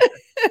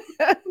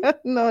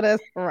 No,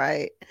 that's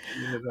right.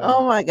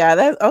 Oh my God.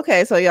 That's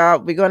okay. So y'all,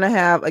 we're gonna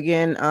have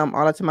again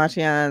all of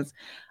Tamashian's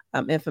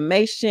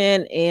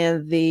information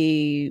in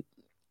the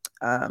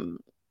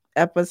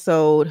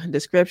episode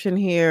description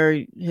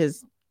here,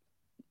 his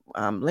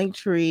link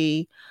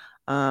tree,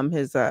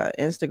 his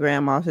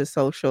Instagram, all his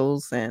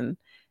socials, and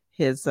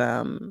his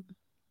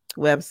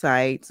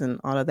websites and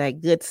all of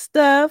that good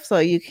stuff, so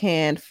you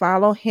can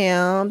follow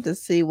him to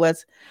see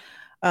what's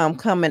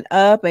coming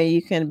up, and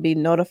you can be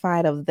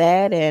notified of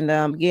that. And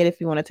again, if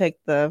you want to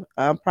take the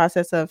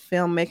process of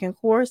filmmaking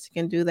course,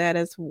 you can do that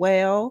as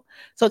well.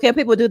 So can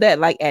people do that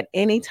at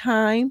any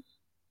time?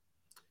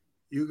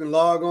 You can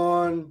log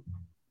on,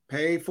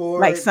 pay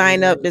for it,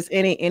 sign up this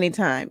any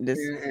time.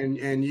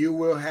 And you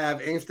will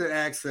have instant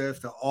access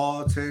to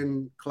all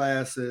 10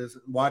 classes.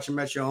 Watch them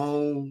at your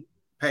own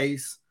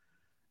pace.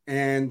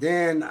 And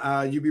then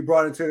you'll be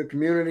brought into the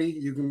community.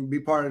 You can be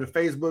part of the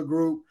Facebook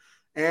group.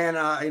 And,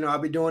 I'll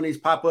be doing these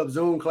pop-up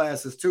Zoom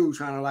classes too,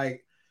 trying to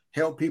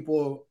help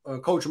people,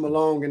 coach them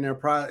along in their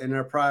process,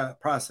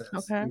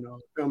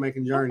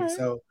 filmmaking journey.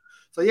 Okay.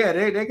 So yeah,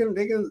 they can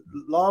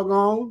log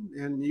on,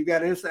 and you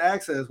got instant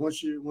access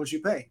once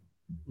you pay,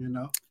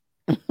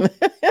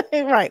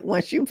 Right.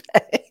 Once you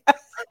pay.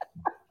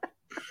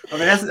 I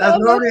mean, that's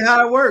normally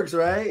how it works,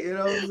 right? You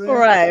know what I'm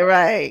saying?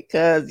 Right.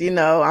 Because,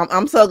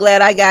 I'm so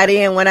glad I got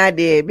in when I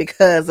did,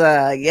 because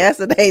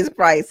yesterday's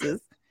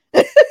prices.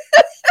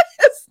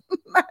 It's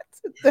not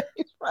today's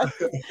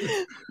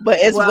prices. But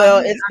I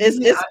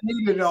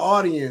needed an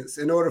audience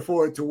in order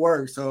for it to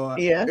work. So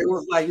it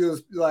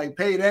was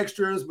paid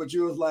extras, but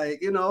you was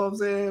you know what I'm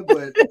saying?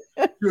 But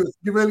you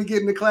really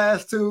getting the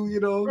class too,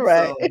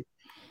 Right.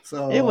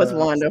 So it was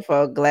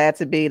wonderful. Glad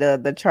to be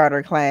the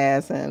charter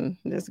class, and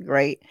it's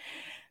great.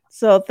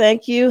 So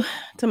thank you,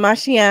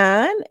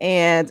 Tamashian,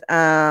 and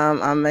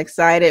I'm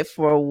excited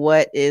for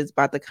what is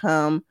about to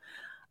come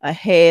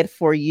ahead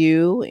for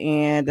you,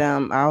 and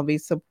I'll be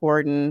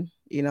supporting,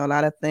 a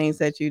lot of things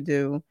that you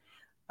do,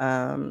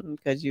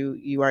 because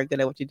you are good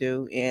at what you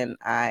do, and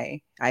I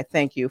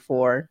thank you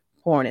for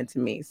pouring into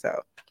me. So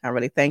I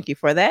really thank you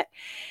for that.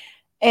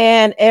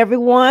 And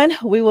everyone,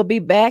 we will be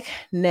back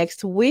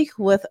next week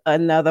with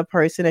another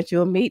person that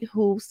you'll meet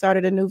who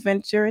started a new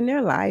venture in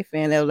their life,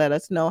 and they'll let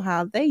us know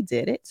how they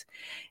did it.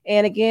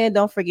 And again,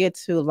 don't forget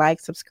to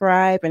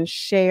subscribe, and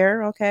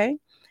share. Okay.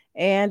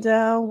 And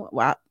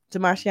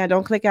Tamashian,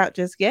 don't click out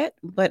just yet,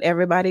 but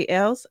everybody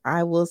else,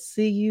 I will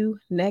see you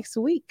next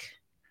week.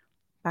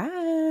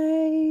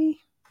 Bye.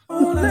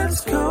 Oh,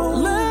 let's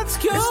go. It's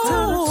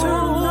time to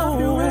turn up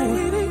your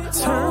radio.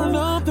 Turn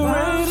up the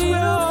radio.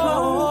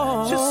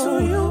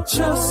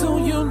 Just so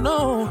you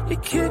know, you're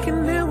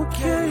kicking it with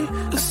K.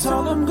 That's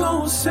all I'm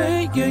gonna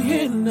say. You're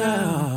here now.